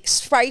only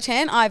spray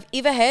tan I've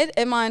ever had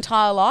in my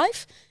entire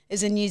life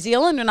is in New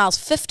Zealand when I was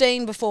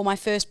 15 before my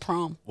first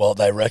prom. Well,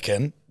 they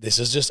reckon this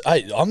is just,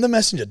 hey, I'm the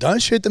messenger.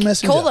 Don't shoot the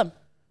messenger. Call them.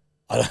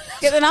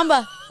 Get the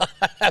number.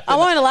 I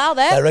won't allow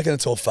that. They reckon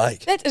it's all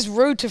fake. That is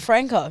rude to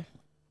Franco.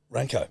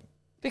 Ranko.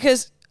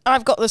 Because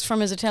I've got this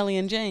from his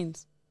Italian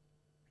jeans.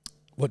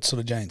 What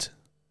sort of jeans?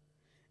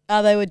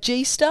 They were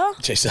G-Star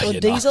G-Star, or yeah,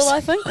 Diesel, nice.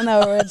 I think, and they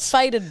were a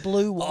faded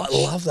blue Oh, wash. I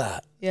love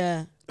that.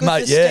 Yeah. Good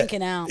Mate, for yeah.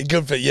 stinking out.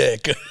 Good for, yeah,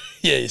 good.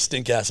 Yeah, you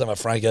stink out some of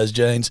Franco's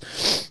jeans.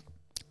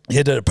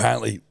 Yeah, dude,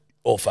 apparently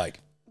all fake.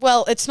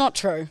 Well, it's not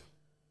true.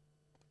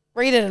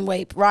 Read it and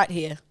weep right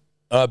here.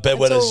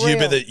 Bedwetters, all you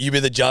real. be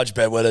the judge,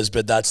 bedwetters,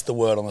 but that's the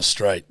word on the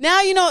street.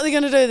 Now you know what they're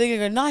going to do. They're going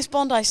to go, nice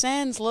Bondi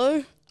Sands,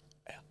 Lou.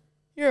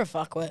 You're a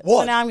fuckwit.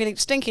 What? So now I'm getting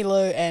Stinky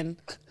Lou and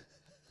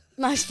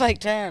nice fake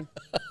tan.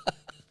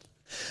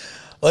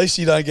 At least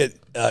you don't get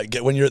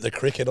when you're at the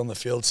cricket on the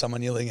field,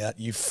 someone yelling out,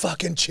 "You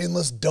fucking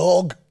chinless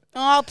dog!" Oh,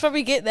 I'll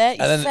probably get that.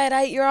 You fat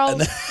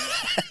 8-year-old.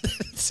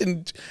 It's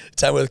in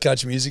Tamworth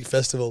Country Music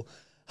Festival.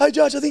 Hey,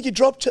 Judge, I think you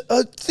dropped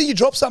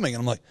something, and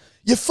I'm like,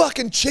 "You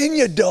fucking chin,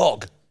 you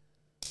dog."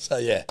 So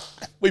yeah,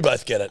 we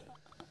both get it.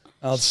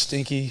 Old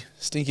Stinky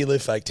Lou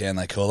fake tan,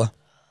 they call her.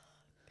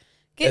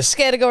 Get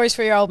Scattergories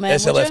for your old man,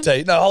 would you?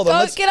 SLFT. No, hold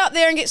on. Go get up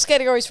there and get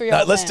Scattergories for your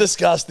old man. Let's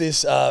discuss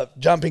this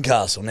jumping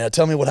castle. Now,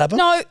 tell me what happened.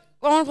 No, I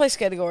want to play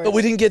Scattergories. But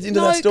we didn't get into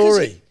that 'cause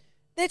story.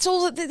 That's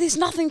all. There's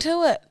nothing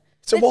to it.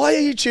 So why are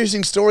you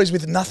choosing stories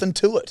with nothing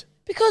to it?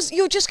 Because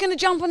you're just going to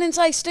jump in and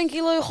say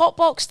Stinky Lou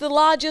Hotbox, the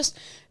largest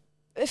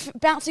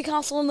bouncy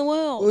castle in the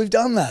world. Well, we've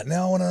done that.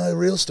 Now I want to know the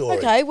real story.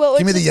 Okay, well,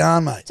 give me the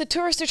yarn, mate. It's a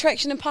tourist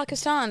attraction in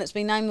Pakistan. It's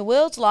been named the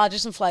world's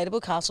largest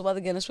inflatable castle by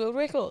the Guinness World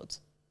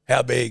Records.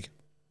 How big?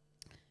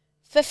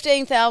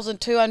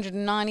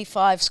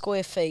 15,295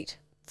 square feet.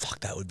 Fuck,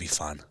 that would be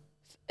fun.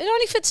 It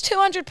only fits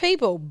 200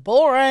 people.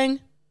 Boring.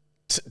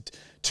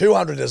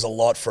 200 is a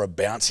lot for a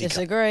bouncy.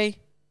 Disagree.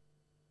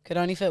 Could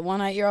only fit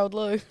one 8-year-old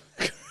Lou.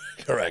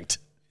 Correct.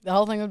 The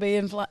whole thing would be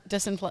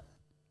disinflated.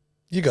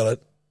 You got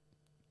it.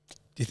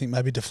 Do you think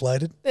maybe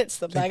deflated? That's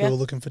the Think we were bagger.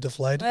 looking for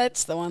deflated?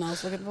 That's the one I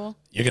was looking for.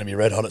 You're going to be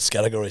red hot at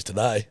Scattergories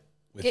today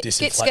with Get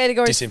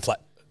Scattergories.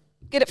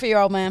 Get it for your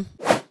old man.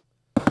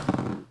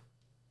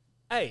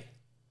 A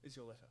is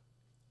your letter.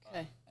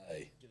 Okay.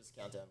 Hey. Give us a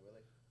countdown,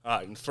 Willie. All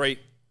right, in 3,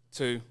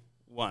 2,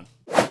 1.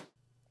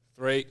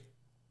 3,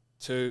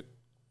 2,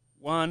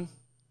 1.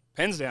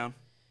 Pens down.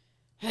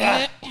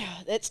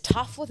 It's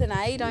tough with an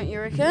A, don't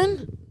you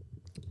reckon?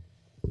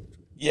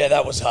 Yeah,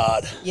 that was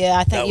hard. Yeah,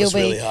 I think That you'll was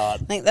be. really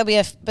hard. I think there'll be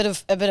a bit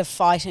of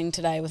fighting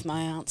today with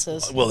my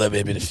answers. Well, there'll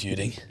be a bit of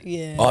feuding.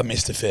 Yeah. I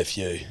missed a fair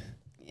few.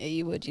 Yeah,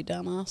 you would, you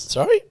dumbass.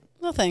 Sorry?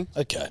 Nothing.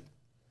 Okay.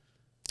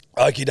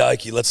 Okie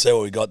dokie. Let's see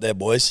what we got there,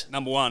 boys.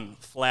 Number 1,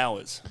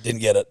 flowers.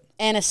 Didn't get it.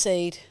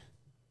 Aniseed.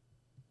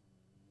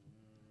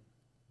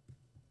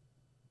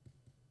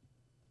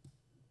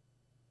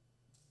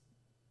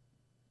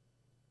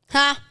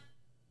 Huh?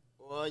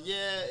 Well,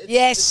 yeah.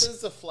 Yes. This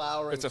is a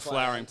flowering It's a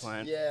flowering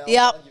plant. Yeah.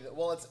 Yep. I'll give it.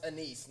 Well, it's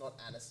anise, not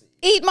aniseed.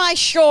 Eat my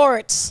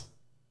shorts.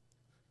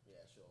 Yeah,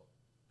 sure.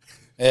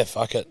 Yeah,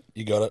 fuck it.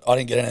 You got it. I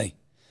didn't get any.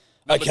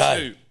 Number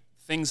Okay. 2,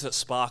 things that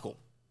sparkle.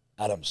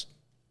 Adams.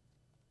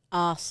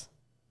 Ass.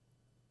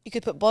 You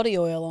could put body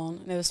oil on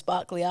and have a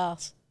sparkly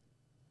ass.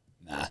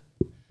 Nah.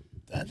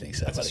 Don't think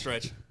so. That's a buddy.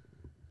 stretch.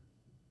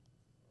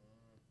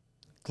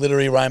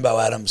 Glittery rainbow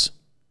Adams.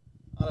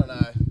 I don't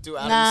know. Do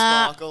Adams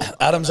Nah. sparkle?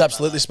 Adams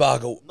absolutely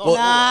sparkle. Not Well,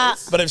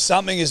 always. but if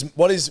something is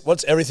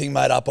what's everything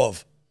made up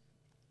of?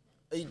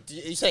 Are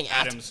you saying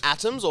Atoms.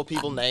 atoms or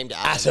people named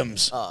atoms?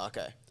 Atoms. Oh,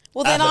 okay.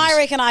 Well, then Adams. I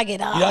reckon I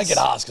get ass. You don't get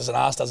ass because an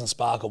ass doesn't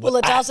sparkle. But Well,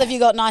 it does if you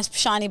got nice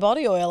shiny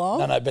body oil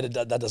on. No, but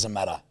that doesn't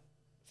matter.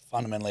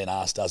 Fundamentally, an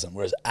ass doesn't.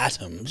 Whereas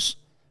atoms,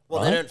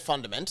 Well, right? they don't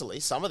fundamentally.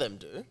 Some of them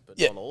do, but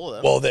Yeah. not all of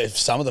them. Well, if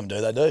some of them do,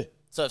 they do.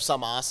 so if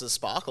some asses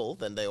sparkle,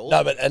 then they all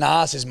No, but an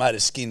ass is made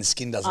of skin.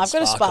 Skin doesn't I've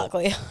got a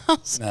sparkle. sparkly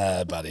ass.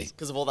 Nah, buddy.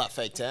 because of all that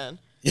fake tan.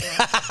 You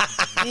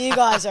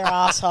guys are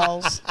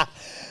assholes.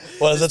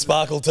 Well, does it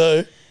sparkle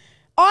too?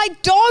 I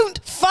don't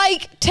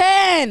fake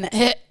tan.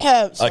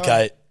 Sorry.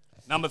 Okay.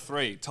 Number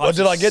 3, types Well,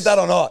 did I get that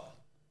or not?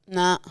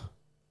 Nah.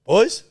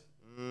 Boys?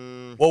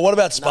 Well, what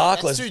about No, that's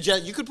sparklers? too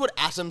you could put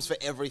atoms for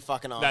every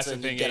fucking answer That's the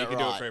and thing. you'd Yeah, get you it can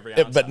do right. it for every Yeah,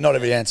 answer. but not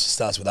every answer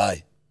starts with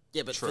A.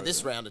 Yeah, but for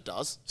this round it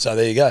does. So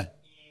there you go.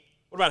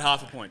 What about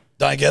half a point?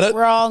 Don't get it?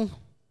 Wrong.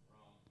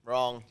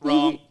 Wrong.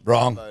 Wrong.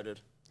 Wrong. Voted.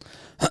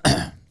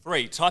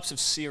 3 types of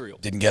cereal.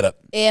 Didn't get it.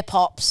 Air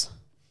pops.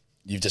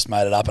 You've just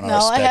made it up, and No, I I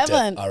respect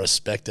haven't. it. I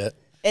respect it.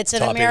 It's an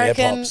Type in Air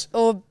American Pops.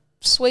 or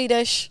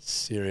Swedish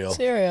Cereal.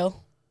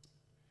 cereal.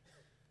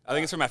 I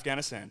think it's from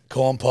Afghanistan.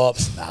 Corn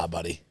pops. Nah,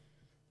 buddy.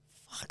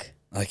 Fuck.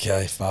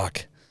 Okay,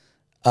 fuck.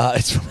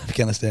 It's from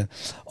Afghanistan.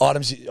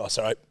 Items.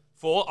 Sorry.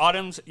 4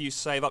 items you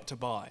save up to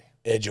buy.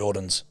 Air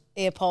Jordans.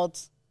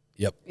 AirPods.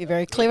 Yep. You're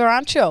very clever,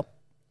 aren't you?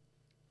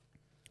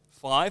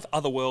 5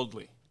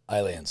 otherworldly.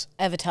 Aliens.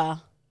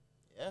 Avatar.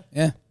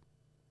 Yeah.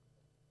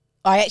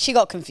 I actually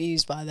got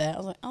confused by that. I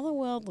was like,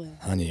 otherworldly.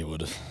 I knew you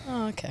would have.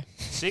 Oh, okay.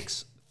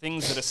 6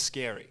 things that are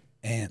scary.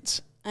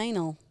 Ants.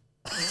 Anal.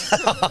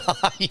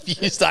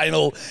 You've used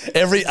anal.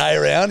 Every A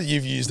round,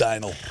 you've used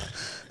anal.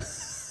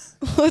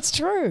 It's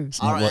true.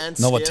 Are Not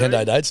ants what scary?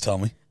 10-day dates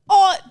told me.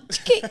 Oh,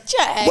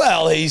 Jack.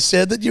 Well, he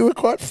said that you were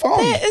quite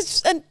fond. That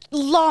is a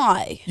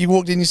lie. You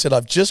walked in, you said,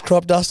 I've just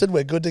crop dusted,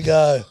 we're good to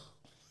go.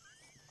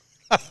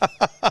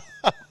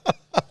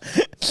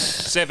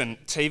 7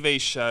 TV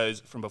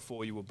shows from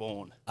before you were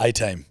born.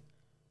 A-team.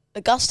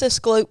 Augustus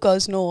Gloop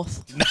goes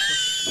north.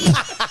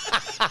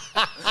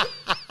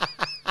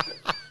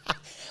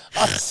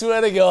 I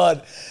swear to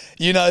God,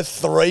 you know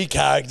 3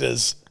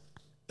 characters.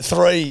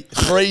 Three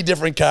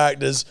different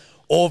characters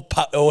or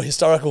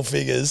historical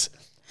figures,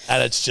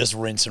 and it's just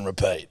rinse and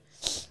repeat.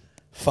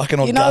 Fucking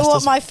Augustus. You know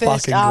what my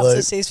first fucking answer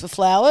Gloop. says for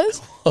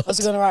flowers? I was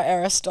going to write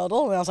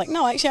Aristotle, and I was like,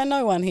 no, actually, I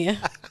know one here.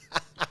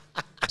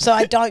 So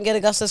I don't get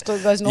Augustus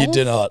Gloop goes north? You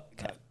do not.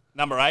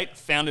 Number 8,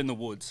 found in the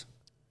woods.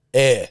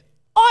 Air.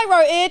 I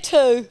wrote air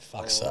too.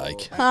 Fuck's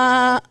sake.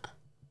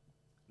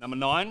 Number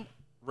 9,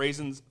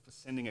 reasons for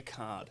sending a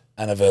card.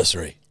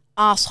 Anniversary.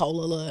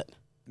 Asshole alert.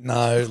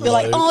 No. You're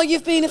like, oh,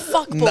 you've been a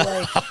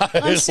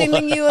fuckboy. I'm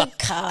sending you a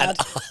card.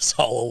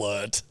 Asshole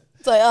alert.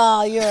 It's like,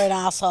 oh, you're an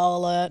asshole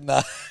alert.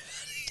 No.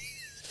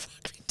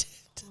 Fuck me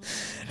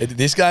dead.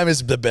 This game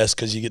is the best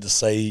because you get to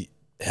see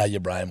how your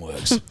brain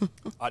works.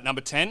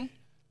 Number 10,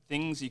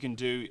 things you can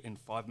do in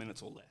 5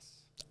 minutes or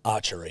less.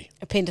 Archery.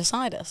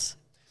 Appendicitis.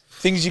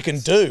 Things you can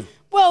do.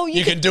 Well,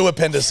 You can do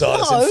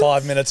appendicitis No, in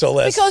 5 minutes or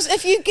less. because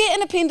if you get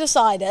an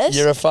appendicitis,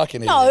 You're a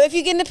fucking idiot. no. If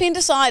you get an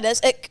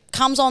appendicitis, it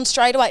comes on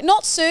straight away.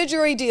 Not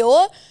surgery,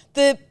 Dior.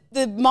 The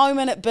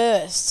moment it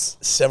bursts.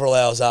 Several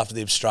hours after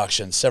the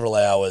obstruction, several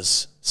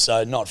hours.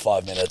 So not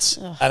 5 minutes.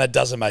 And it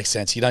doesn't make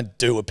sense. You don't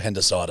do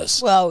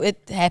appendicitis. Well,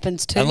 it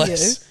happens to you. I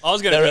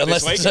was going to do it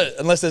this weekend.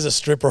 Unless there's a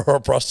stripper or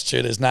a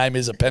prostitute whose name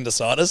is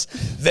appendicitis,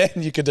 then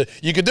you could do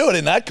it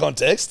in that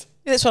context.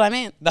 That's what I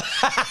meant. That's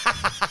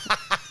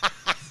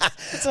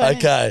what I meant.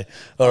 Okay.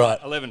 All right.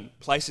 11,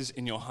 places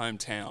in your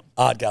hometown.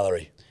 Art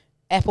gallery.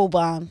 Apple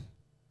Barn.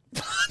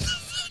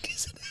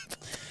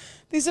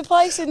 There's a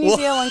place in New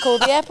Zealand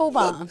called the Apple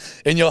Barn.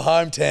 In your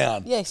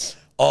hometown. Yes.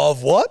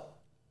 Of what?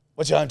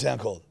 What's your hometown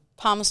called?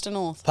 Palmerston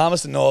North.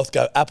 Palmerston North.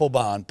 Go Apple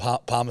Barn,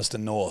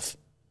 Palmerston North.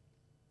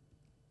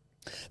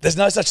 There's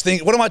no such thing.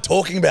 What am I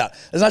talking about?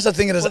 There's no such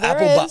thing as Well,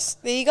 Apple there Barn. is.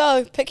 There you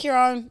go. Pick your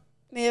own.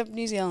 Near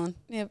New Zealand.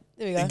 Yeah,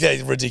 there we go.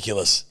 Yeah,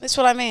 ridiculous. That's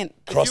what I meant.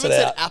 Cross If it you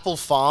had out. said Apple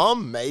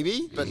Farm,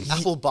 maybe, but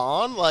Apple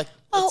Barn, like,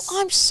 Oh, it's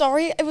I'm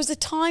sorry. It was a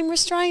time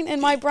restraint and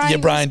my brain. Your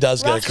brain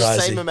does go rushed. the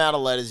crazy. same amount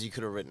of letters you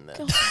could have written there.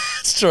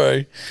 It's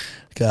true.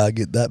 Can't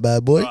get that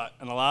bad boy. Right,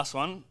 and the last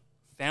one,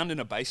 found in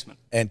a basement.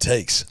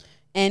 Antiques.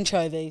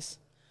 Anchovies.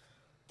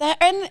 They're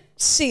in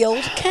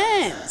sealed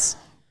cans.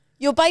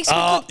 Your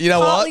basement could you know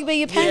what? partly be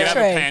your You have a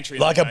pantry. pantry.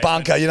 in Like the a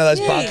basement. bunker. You know those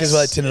Yes. bunkers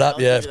where they tin it up?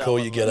 I'll Yeah, give you that cool.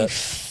 one. You get it.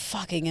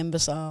 Fucking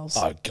imbeciles.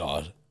 Oh,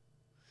 God.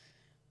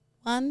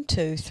 1,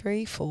 2,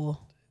 3, 4.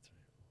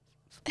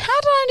 How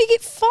did I only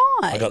get 5?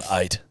 I got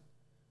 8.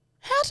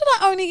 How did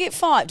I only get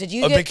 5? Did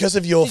you get? Because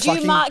of your Did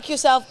fucking... you mark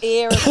yourself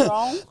air as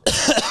wrong?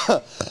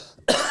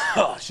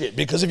 Oh, shit.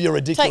 Because of your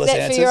Take ridiculous that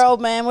answers. for your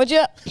old man, would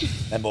you?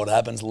 Remember what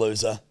happens,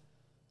 loser.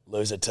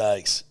 Loser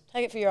takes.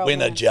 Take it for your old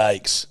Winner man.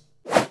 jakes.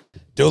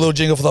 Do a little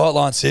jingle for the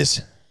hotline,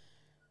 sis.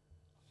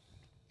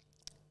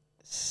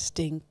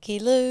 Stinky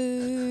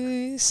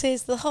Lu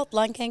says the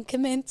hotline can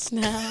commence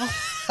now.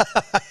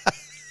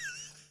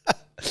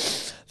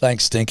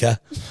 Thanks, Stinker.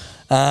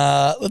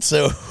 Let's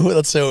see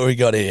what we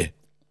got here.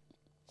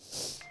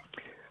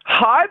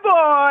 Hi,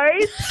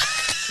 boys.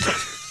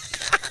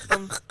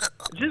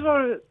 Just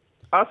wanted to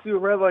ask you a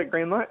red light,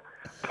 green light.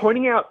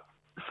 Pointing out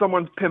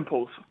someone's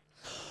pimples.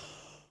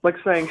 Like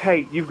saying,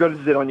 hey, you've got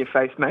a zit on your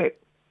face, mate.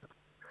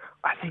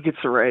 I think it's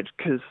a red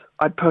because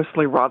I'd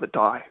personally rather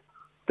die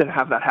than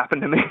have that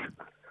happen to me.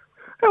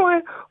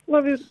 Anyway,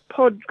 love your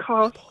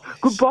podcast.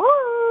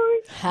 Goodbye.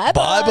 Hi,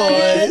 Bye,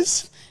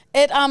 boys.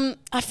 It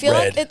I feel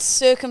like Red. it's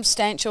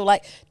circumstantial.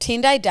 Like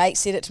 10-day date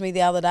said it to me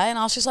the other day, and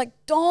I was just like,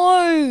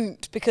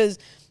 don't, because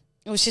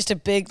it was just a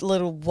big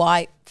little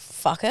white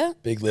fucker.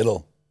 Big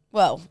little.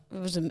 Well,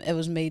 it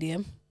was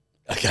medium.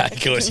 Okay,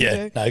 good.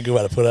 Yeah, no, good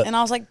way to put it. And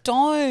I was like,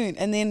 don't.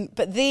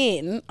 But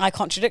then I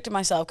contradicted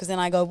myself because then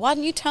I go, why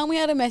didn't you tell me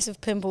I had a massive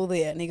pimple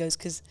there? And he goes,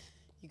 because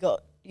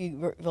you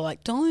were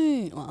like,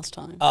 don't last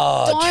time.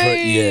 Oh, true.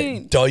 Yeah,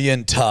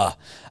 doyenta.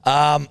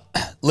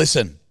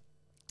 Listen,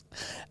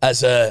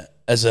 as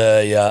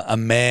a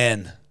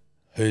man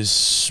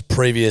whose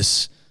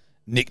previous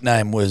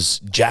nickname was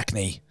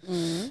Jackney,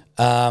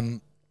 I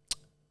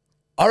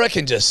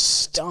reckon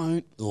just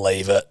don't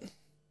leave it.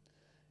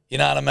 You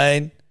know what I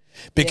mean?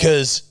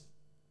 Because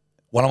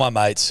one of my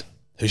mates,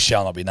 who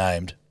shall not be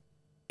named,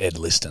 Ed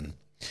Liston,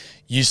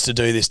 used to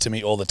do this to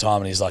me all the time,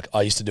 and he's like,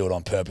 I used to do it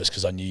on purpose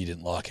because I knew you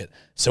didn't like it.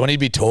 So when he'd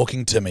be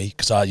talking to me,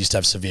 because I used to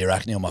have severe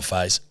acne on my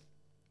face,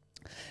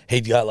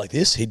 he'd go like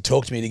this. He'd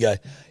talk to me and he'd go,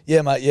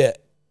 yeah, mate, yeah.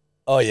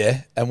 Oh,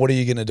 yeah. And what are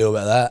you going to do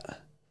about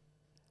that?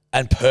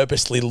 And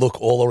purposely look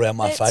all around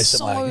my face at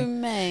my acne. So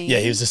mean. Yeah,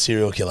 he was a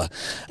serial killer.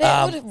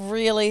 That would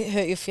really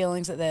hurt your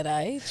feelings at that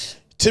age.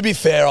 To be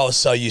fair, I was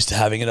so used to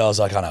having it, I was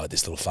like, I know what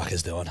this little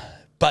fucker's doing.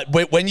 But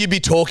when you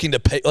be talking to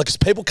people, like, 'cause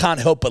people can't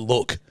help but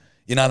look,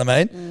 you know what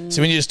I mean?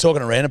 So when you're just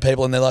talking to random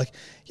people and they're like,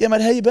 yeah,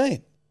 mate, how you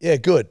been? Yeah,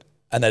 good.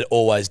 And they'd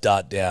always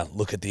dart down,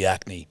 look at the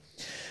acne.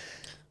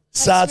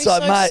 So it's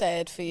like, mate.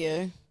 Sad for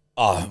you.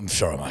 Oh, I'm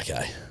sure I'm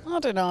okay. I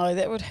don't know.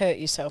 That would hurt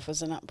yourself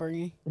as an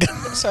upbringing.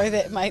 Sorry,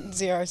 that made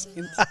 0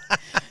 sense.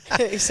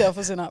 Hurt yourself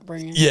as an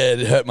upbringing. Yeah,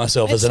 it hurt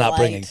myself as an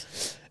upbringing.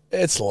 Late.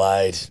 It's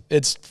late.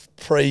 It's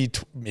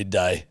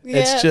pre-midday. Yeah,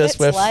 it's just that's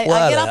we're late.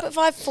 flat I get out. up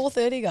at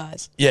 4:30,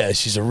 guys. Yeah,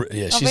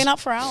 I've been up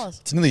for hours.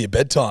 It's nearly your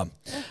bedtime.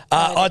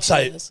 I'd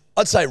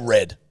say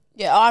red.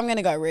 Yeah, I'm going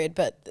to go red,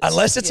 but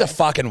Unless it's a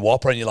fucking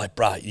whopper and you're like,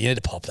 bruh, you need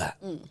to pop that.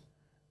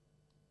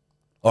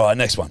 All right,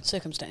 next one.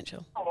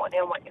 Circumstantial.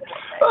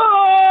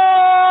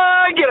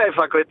 G'day,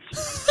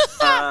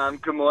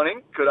 fuckwits. Good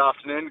morning, good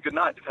afternoon, good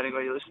night, depending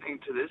where you're listening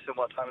to this and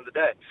what time of the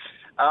day.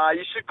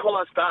 You should call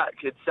us back.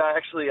 It's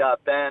actually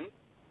Ben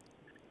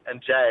and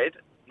Jade,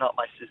 not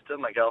my sister,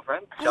 my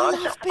girlfriend. I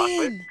love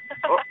Ben.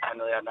 Oh, I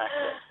nearly had an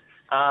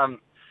accident.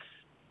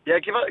 Yeah,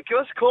 give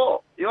us a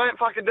call. You won't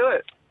fucking do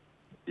it.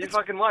 You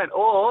fucking won't.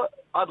 Or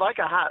I'd like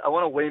a hat. I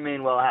want a We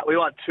Mean Well hat. We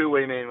want 2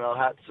 We Mean Well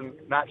hats to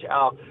match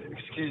our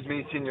Excuse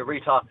Me,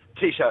 Senorita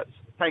t-shirts.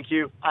 Thank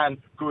you and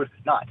good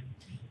night.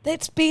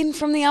 That's Ben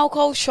from the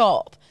alcohol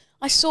shop.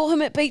 I saw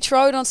him at Beach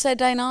Road on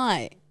Saturday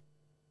night.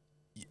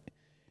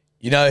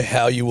 You know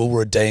how you will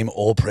redeem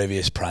all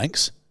previous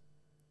pranks?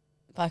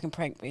 If I can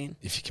prank Ben.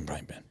 If you can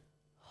prank Ben.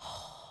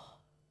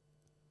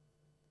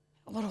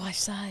 What do I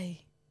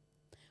say?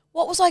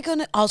 What was I going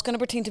to... I was going to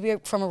pretend to be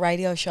from a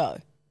radio show.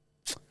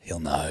 He'll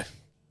know.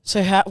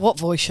 So what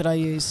voice should I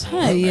use?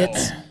 Hey,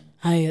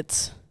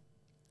 it's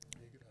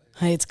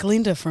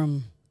Glenda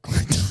from...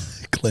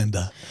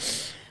 Glenda.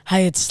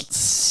 Hey, it's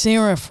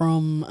Sarah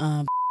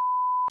from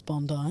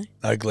Bondi.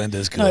 No,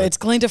 Glenda's good. No, it's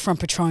Glenda from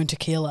Patron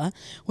Tequila.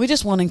 We're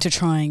just wanting to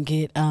try and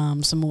get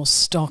some more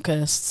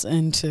stockists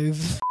into...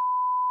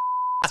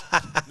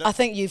 I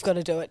think you've got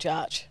to do it,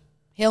 Jarch.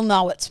 He'll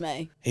know it's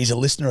me. He's a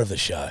listener of the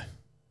show,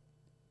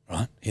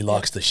 right? He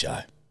likes the show.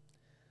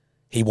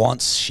 He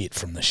wants shit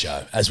from the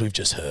show, as we've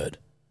just heard.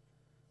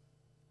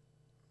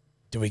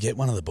 Do we get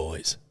one of the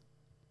boys?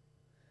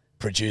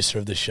 Producer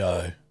of the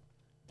show,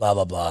 blah,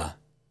 blah, blah.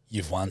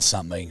 You've won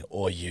something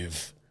or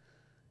you've...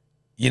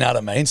 You know what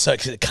I mean? So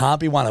 'cause it can't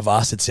be one of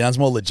us. It sounds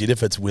more legit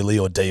if it's Willie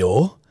or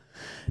Dior.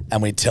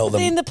 And we tell them...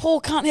 Then the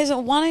poor cunt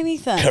hasn't won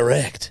anything.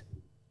 Correct.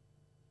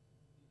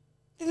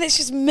 Then that's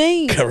just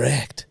mean.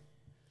 Correct.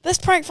 This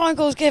prank phone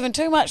call's given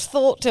too much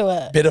thought to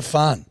it. Bit of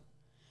fun.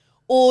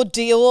 Or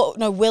Dior...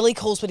 No, Willie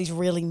calls, but he's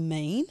really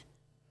mean.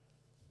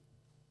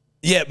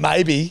 Yeah,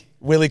 maybe.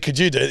 Willie, could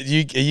you do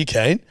it? Are you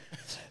keen?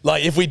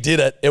 Like, if we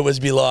did it,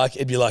 it'd be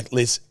like,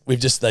 Liz,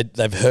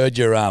 they've heard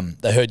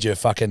your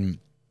fucking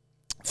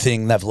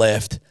thing, they've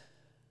left.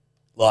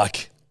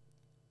 Like,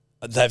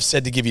 they've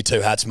said to give you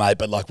 2 hats, mate,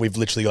 but like, we've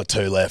literally got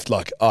 2 left.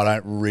 Like, I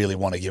don't really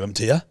want to give them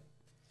to you.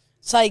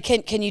 Say,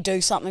 can you do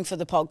something for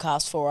the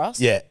podcast for us?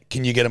 Yeah,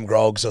 can you get them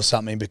grogs or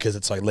something? Because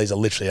it's like, these are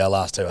literally our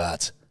last 2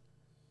 hats.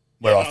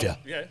 We're off you.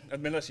 Yeah,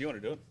 unless you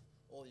want to do it.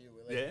 All you,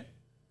 Willie. Yeah.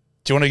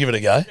 Do you want to give it a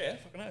go? Yeah,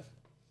 fucking oath.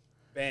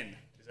 Ben,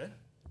 is it?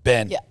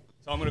 Ben. Yeah.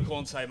 So I'm going to call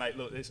and say, mate,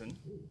 look, listen.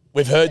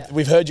 We've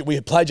heard you. We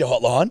played your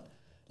hotline.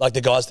 Like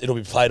the guys, it'll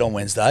be played on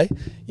Wednesday.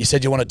 You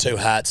said you wanted 2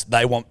 hats.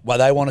 They want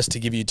us to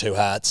give you 2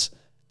 hats.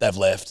 They've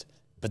left,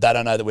 but they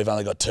don't know that we've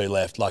only got 2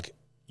 left. Like,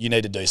 you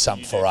need to do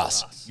something for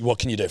us. What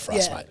can you do for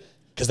us, mate?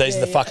 Because these are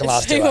the fucking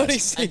last 2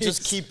 hats. And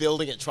just keep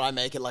building it. Try and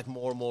make it like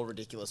more and more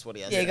ridiculous what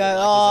he has. Yeah, to go, do.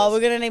 Like,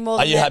 we're going to need more Are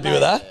than you happy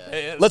with that?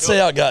 Yeah, Let's see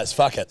how it goes.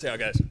 Fuck it. See how it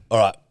goes. All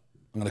right.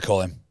 I'm going to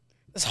call him.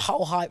 This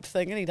whole hype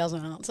thing and he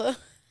doesn't answer.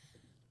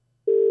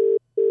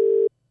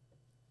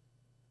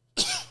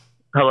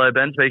 Hello,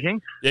 Ben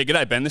speaking. Yeah,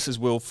 g'day, Ben. This is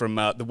Will from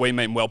the We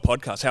Mean Well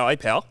podcast. How are you,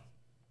 pal?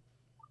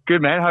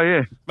 Good, man. How are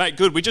you? Mate,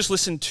 good. We just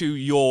listened to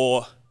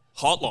your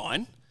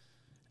hotline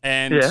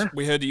and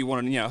we heard that you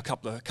wanted, a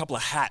couple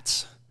of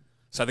hats.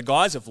 So the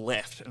guys have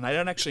left and they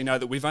don't actually know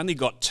that we've only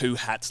got 2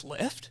 hats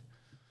left.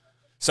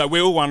 So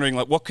we were wondering,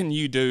 like, what can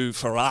you do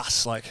for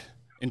us? Like,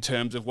 in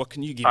terms of what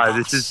can you give us? Oh,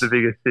 this is the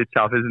biggest stitch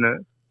up, isn't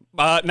it?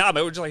 No, but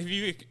we're just like,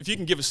 if you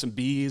can give us some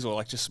beers or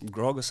like just some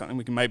grog or something,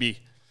 we can maybe,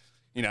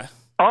 tit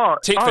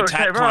for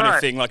tat kind of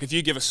thing. Like if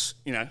you give us,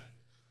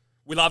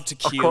 we love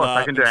tequila. Of course,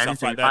 I can do and anything.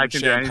 stuff like that. I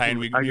can do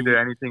anything. I can do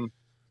anything.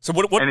 So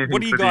what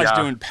are you guys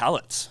doing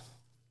pallets?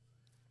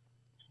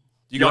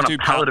 Do you guys do a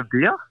pallet of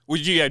beer? Do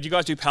you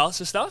guys do pallets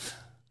of stuff?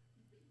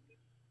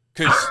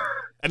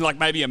 And like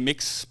maybe a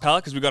mix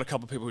pallet, because we've got a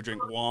couple of people who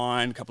drink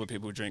wine, a couple of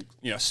people who drink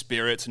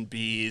spirits and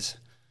beers.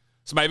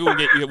 So maybe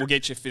we'll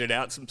get you fitted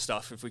out some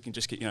stuff if we can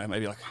just get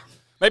maybe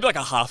like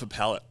a half a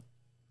pallet.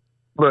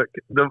 Look,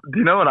 do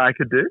you know what I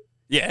could do?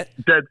 Yeah.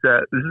 Dead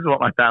set. This is what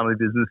my family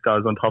business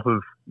does on top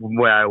of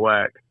where I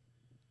work.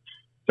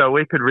 So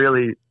we could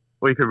really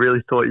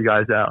sort you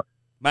guys out,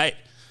 mate.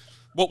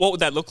 What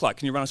would that look like?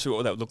 Can you run us through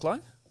what that would look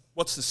like?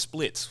 What's the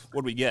splits?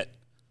 What do we get?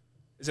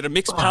 Is it a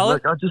mixed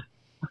pallet? Look,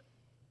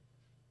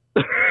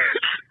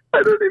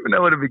 I don't even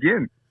know where to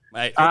begin.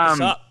 Mate, hook us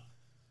up.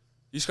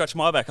 You scratch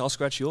my back, I'll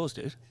scratch yours,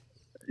 dude.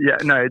 Yeah,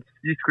 no,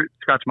 you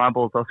scratch my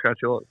balls, I'll scratch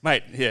yours.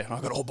 Mate, yeah,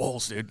 I've got all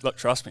balls, dude. Look,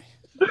 trust me.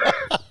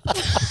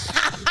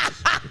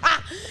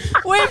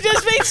 We've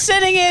just been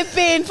sitting here,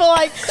 Ben, for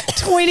like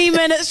 20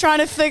 minutes trying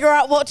to figure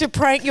out what to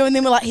prank you, and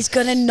then we're like, he's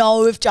going to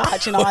know if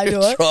Jarch and I do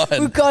it.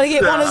 We've got to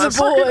get one of the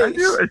boys.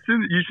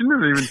 You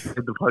shouldn't have even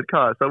said the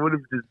podcast. I would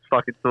have just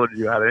fucking sorted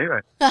you out anyway.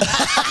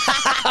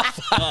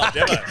 Oh,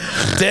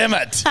 damn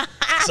it.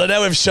 So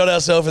now we've shot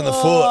ourselves in the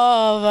foot.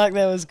 Oh, fuck,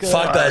 that was good.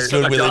 Fuck, that was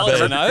good, Willie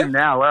B.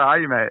 Now, where are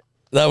you, mate?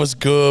 That was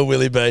good,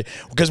 Willie B.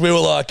 Because we were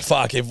like,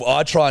 fuck, if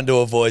I try and do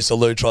a voice or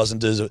Lou tries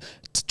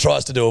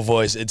to do a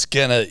voice,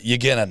 you're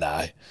gonna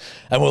know.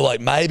 And we're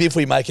like, maybe if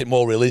we make it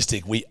more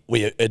realistic, we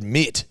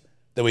admit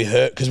that we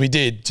hurt, because we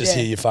did just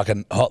hear your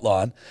fucking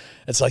hotline.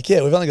 It's like,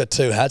 yeah, we've only got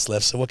 2 hats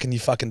left, so what can you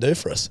fucking do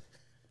for us?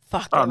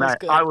 Fuck, that was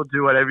good. I will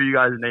do whatever you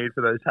guys need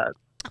for those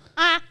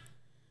hats.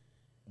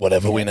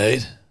 Whatever we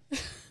need.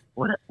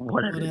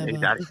 Whatever you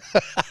need, Daddy.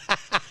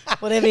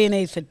 Whatever you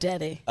need for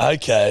Daddy.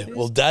 Okay.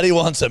 Well, Daddy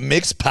wants a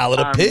mixed pallet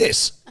of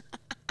piss.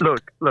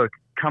 Look,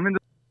 come in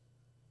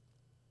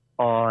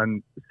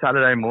on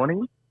Saturday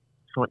morning,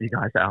 sort you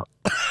guys out.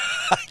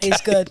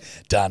 He's good.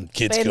 Done.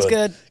 Kid's Ben's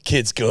good.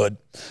 Kid's good.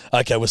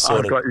 Okay, we're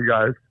sorted. I've got you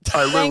guys.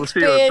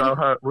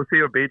 We'll see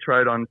you at Beach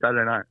Road on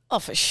Saturday night. Oh,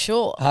 for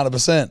sure.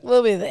 100%.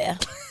 We'll be there.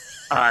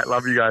 All right,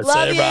 love you guys.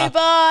 Love you,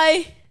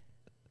 bye.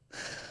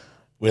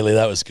 Willie,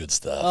 that was good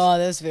stuff. Oh,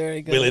 that was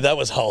very good. Willie, that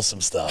was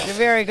wholesome stuff. You're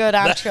very good,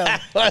 aren't you?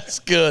 That's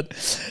good.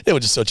 Yeah, we'll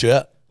just sort you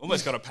out.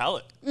 Almost got a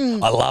pallet.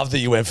 I love that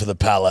you went for the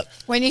pallet.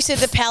 When you said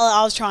the pallet,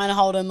 I was trying to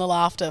hold in the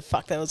laughter.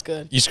 Fuck, that was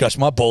good. You scratch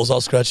my balls, I'll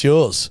scratch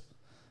yours.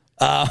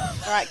 All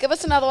right, give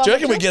us another one. Do you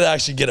reckon we could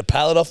actually get a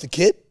pallet off the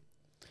kid?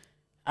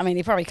 I mean,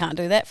 he probably can't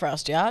do that for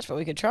us, Jarch, but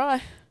we could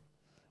try.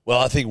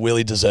 Well, I think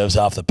Willie deserves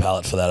half the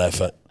pallet for that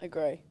effort.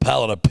 Agree.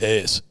 Pallet of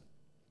piss.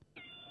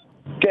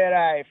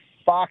 G'day,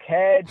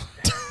 fuckhead.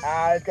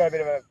 It's got a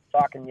bit of a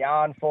fucking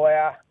yarn for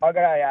you. I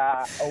got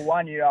a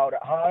 1-year-old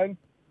at home.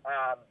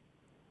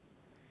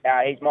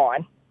 He's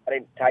mine. I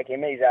didn't take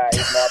him. He's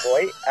my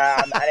boy.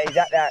 And he's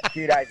at that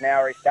few days now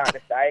where he's starting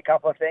to say a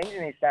couple of things,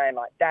 and he's saying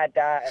like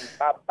dada and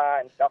papa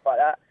and stuff like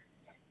that.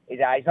 He's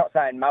not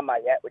saying mama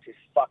yet, which is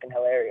fucking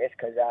hilarious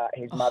because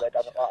his mother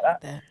doesn't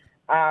like that.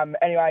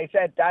 Anyway, he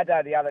said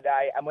dada the other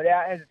day, and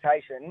without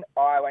hesitation,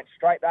 I went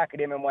straight back at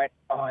him and went,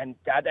 "Oh, and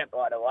dada,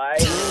 by the way."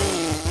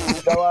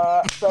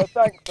 So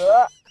thanks for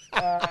that.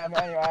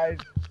 Anyways,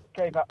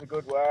 keep up the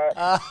good work. Keep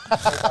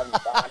having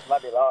fun.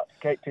 Love you lot.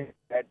 Keep to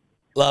bed.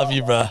 Love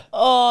you, bro.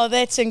 Oh,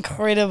 that's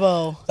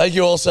incredible. Thank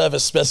you also for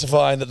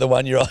specifying that the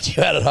 1-year-old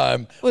you had at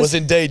home was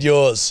indeed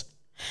yours.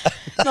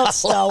 Not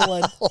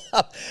stolen.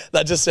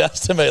 That just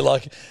sounds to me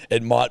like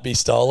it might be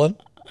stolen.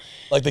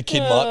 Like the kid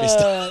might be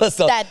stolen.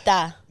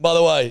 Dada. By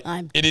the way,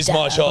 it is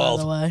my child.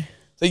 By the way. I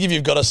think if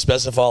you've got to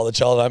specify the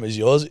child name is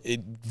yours,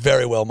 it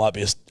very well might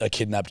be a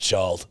kidnapped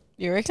child.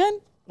 You reckon?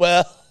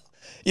 Well,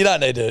 you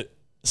don't need to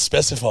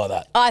specify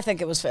that. I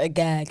think it was for a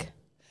gag.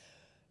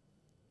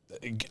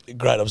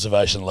 Great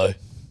observation, Lou.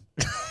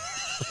 I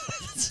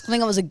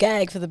think it was a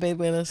gag for the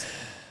bedwetters.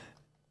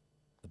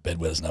 The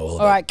bedwetters know all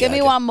about All right, give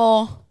me one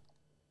more.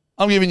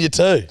 I'm giving you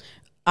 2.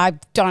 I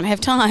don't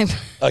have time.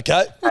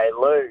 Okay. Hey,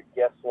 Lou,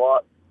 guess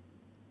what?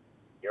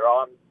 You're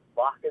on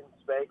fucking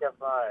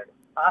speakerphone.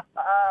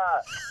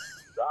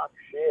 Suck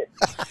shit.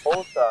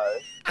 Also,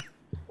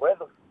 where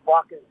the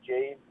fuck is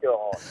Jeeves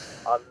gone?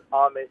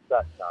 I missed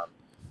that son.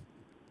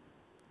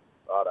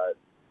 Righto.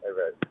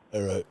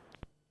 All right.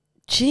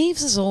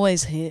 Jeeves is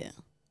always here.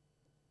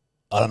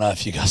 I don't know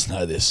if you guys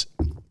know this.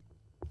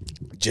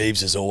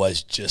 Jeeves is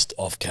always just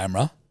off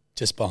camera,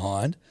 just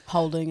behind.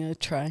 Holding a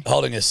tray.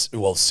 Holding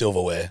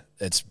silverware.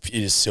 It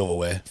is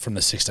silverware from the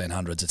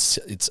 1600s.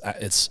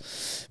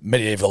 It's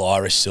medieval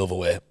Irish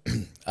silverware.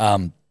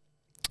 And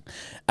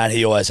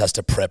he always has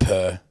to prep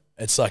her.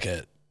 It's like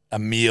a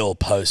meal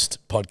post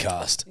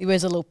podcast. He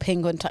wears a little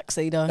penguin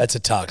tuxedo. That's a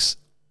tux.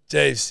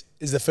 Jeeves,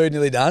 is the food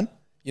nearly done?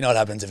 You know what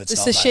happens if it's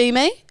not, sashimi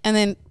mate. and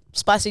then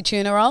spicy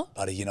tuna roll.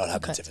 Buddy, you know what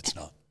happens if it's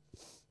not.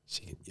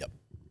 Yep.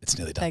 It's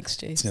nearly done. Thanks,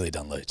 G. It's nearly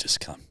done, Lou. Just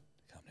come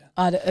down.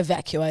 I'd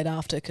evacuate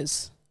after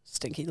because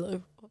Stinky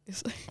Lu,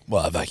 obviously.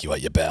 Well,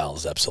 evacuate your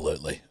bowels,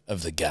 absolutely,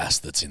 of the gas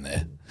that's in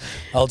there.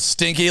 Old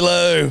Stinky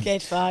Lou.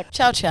 Get fucked.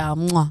 Ciao, ciao.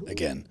 Mwah.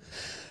 Again.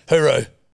 Hooroo.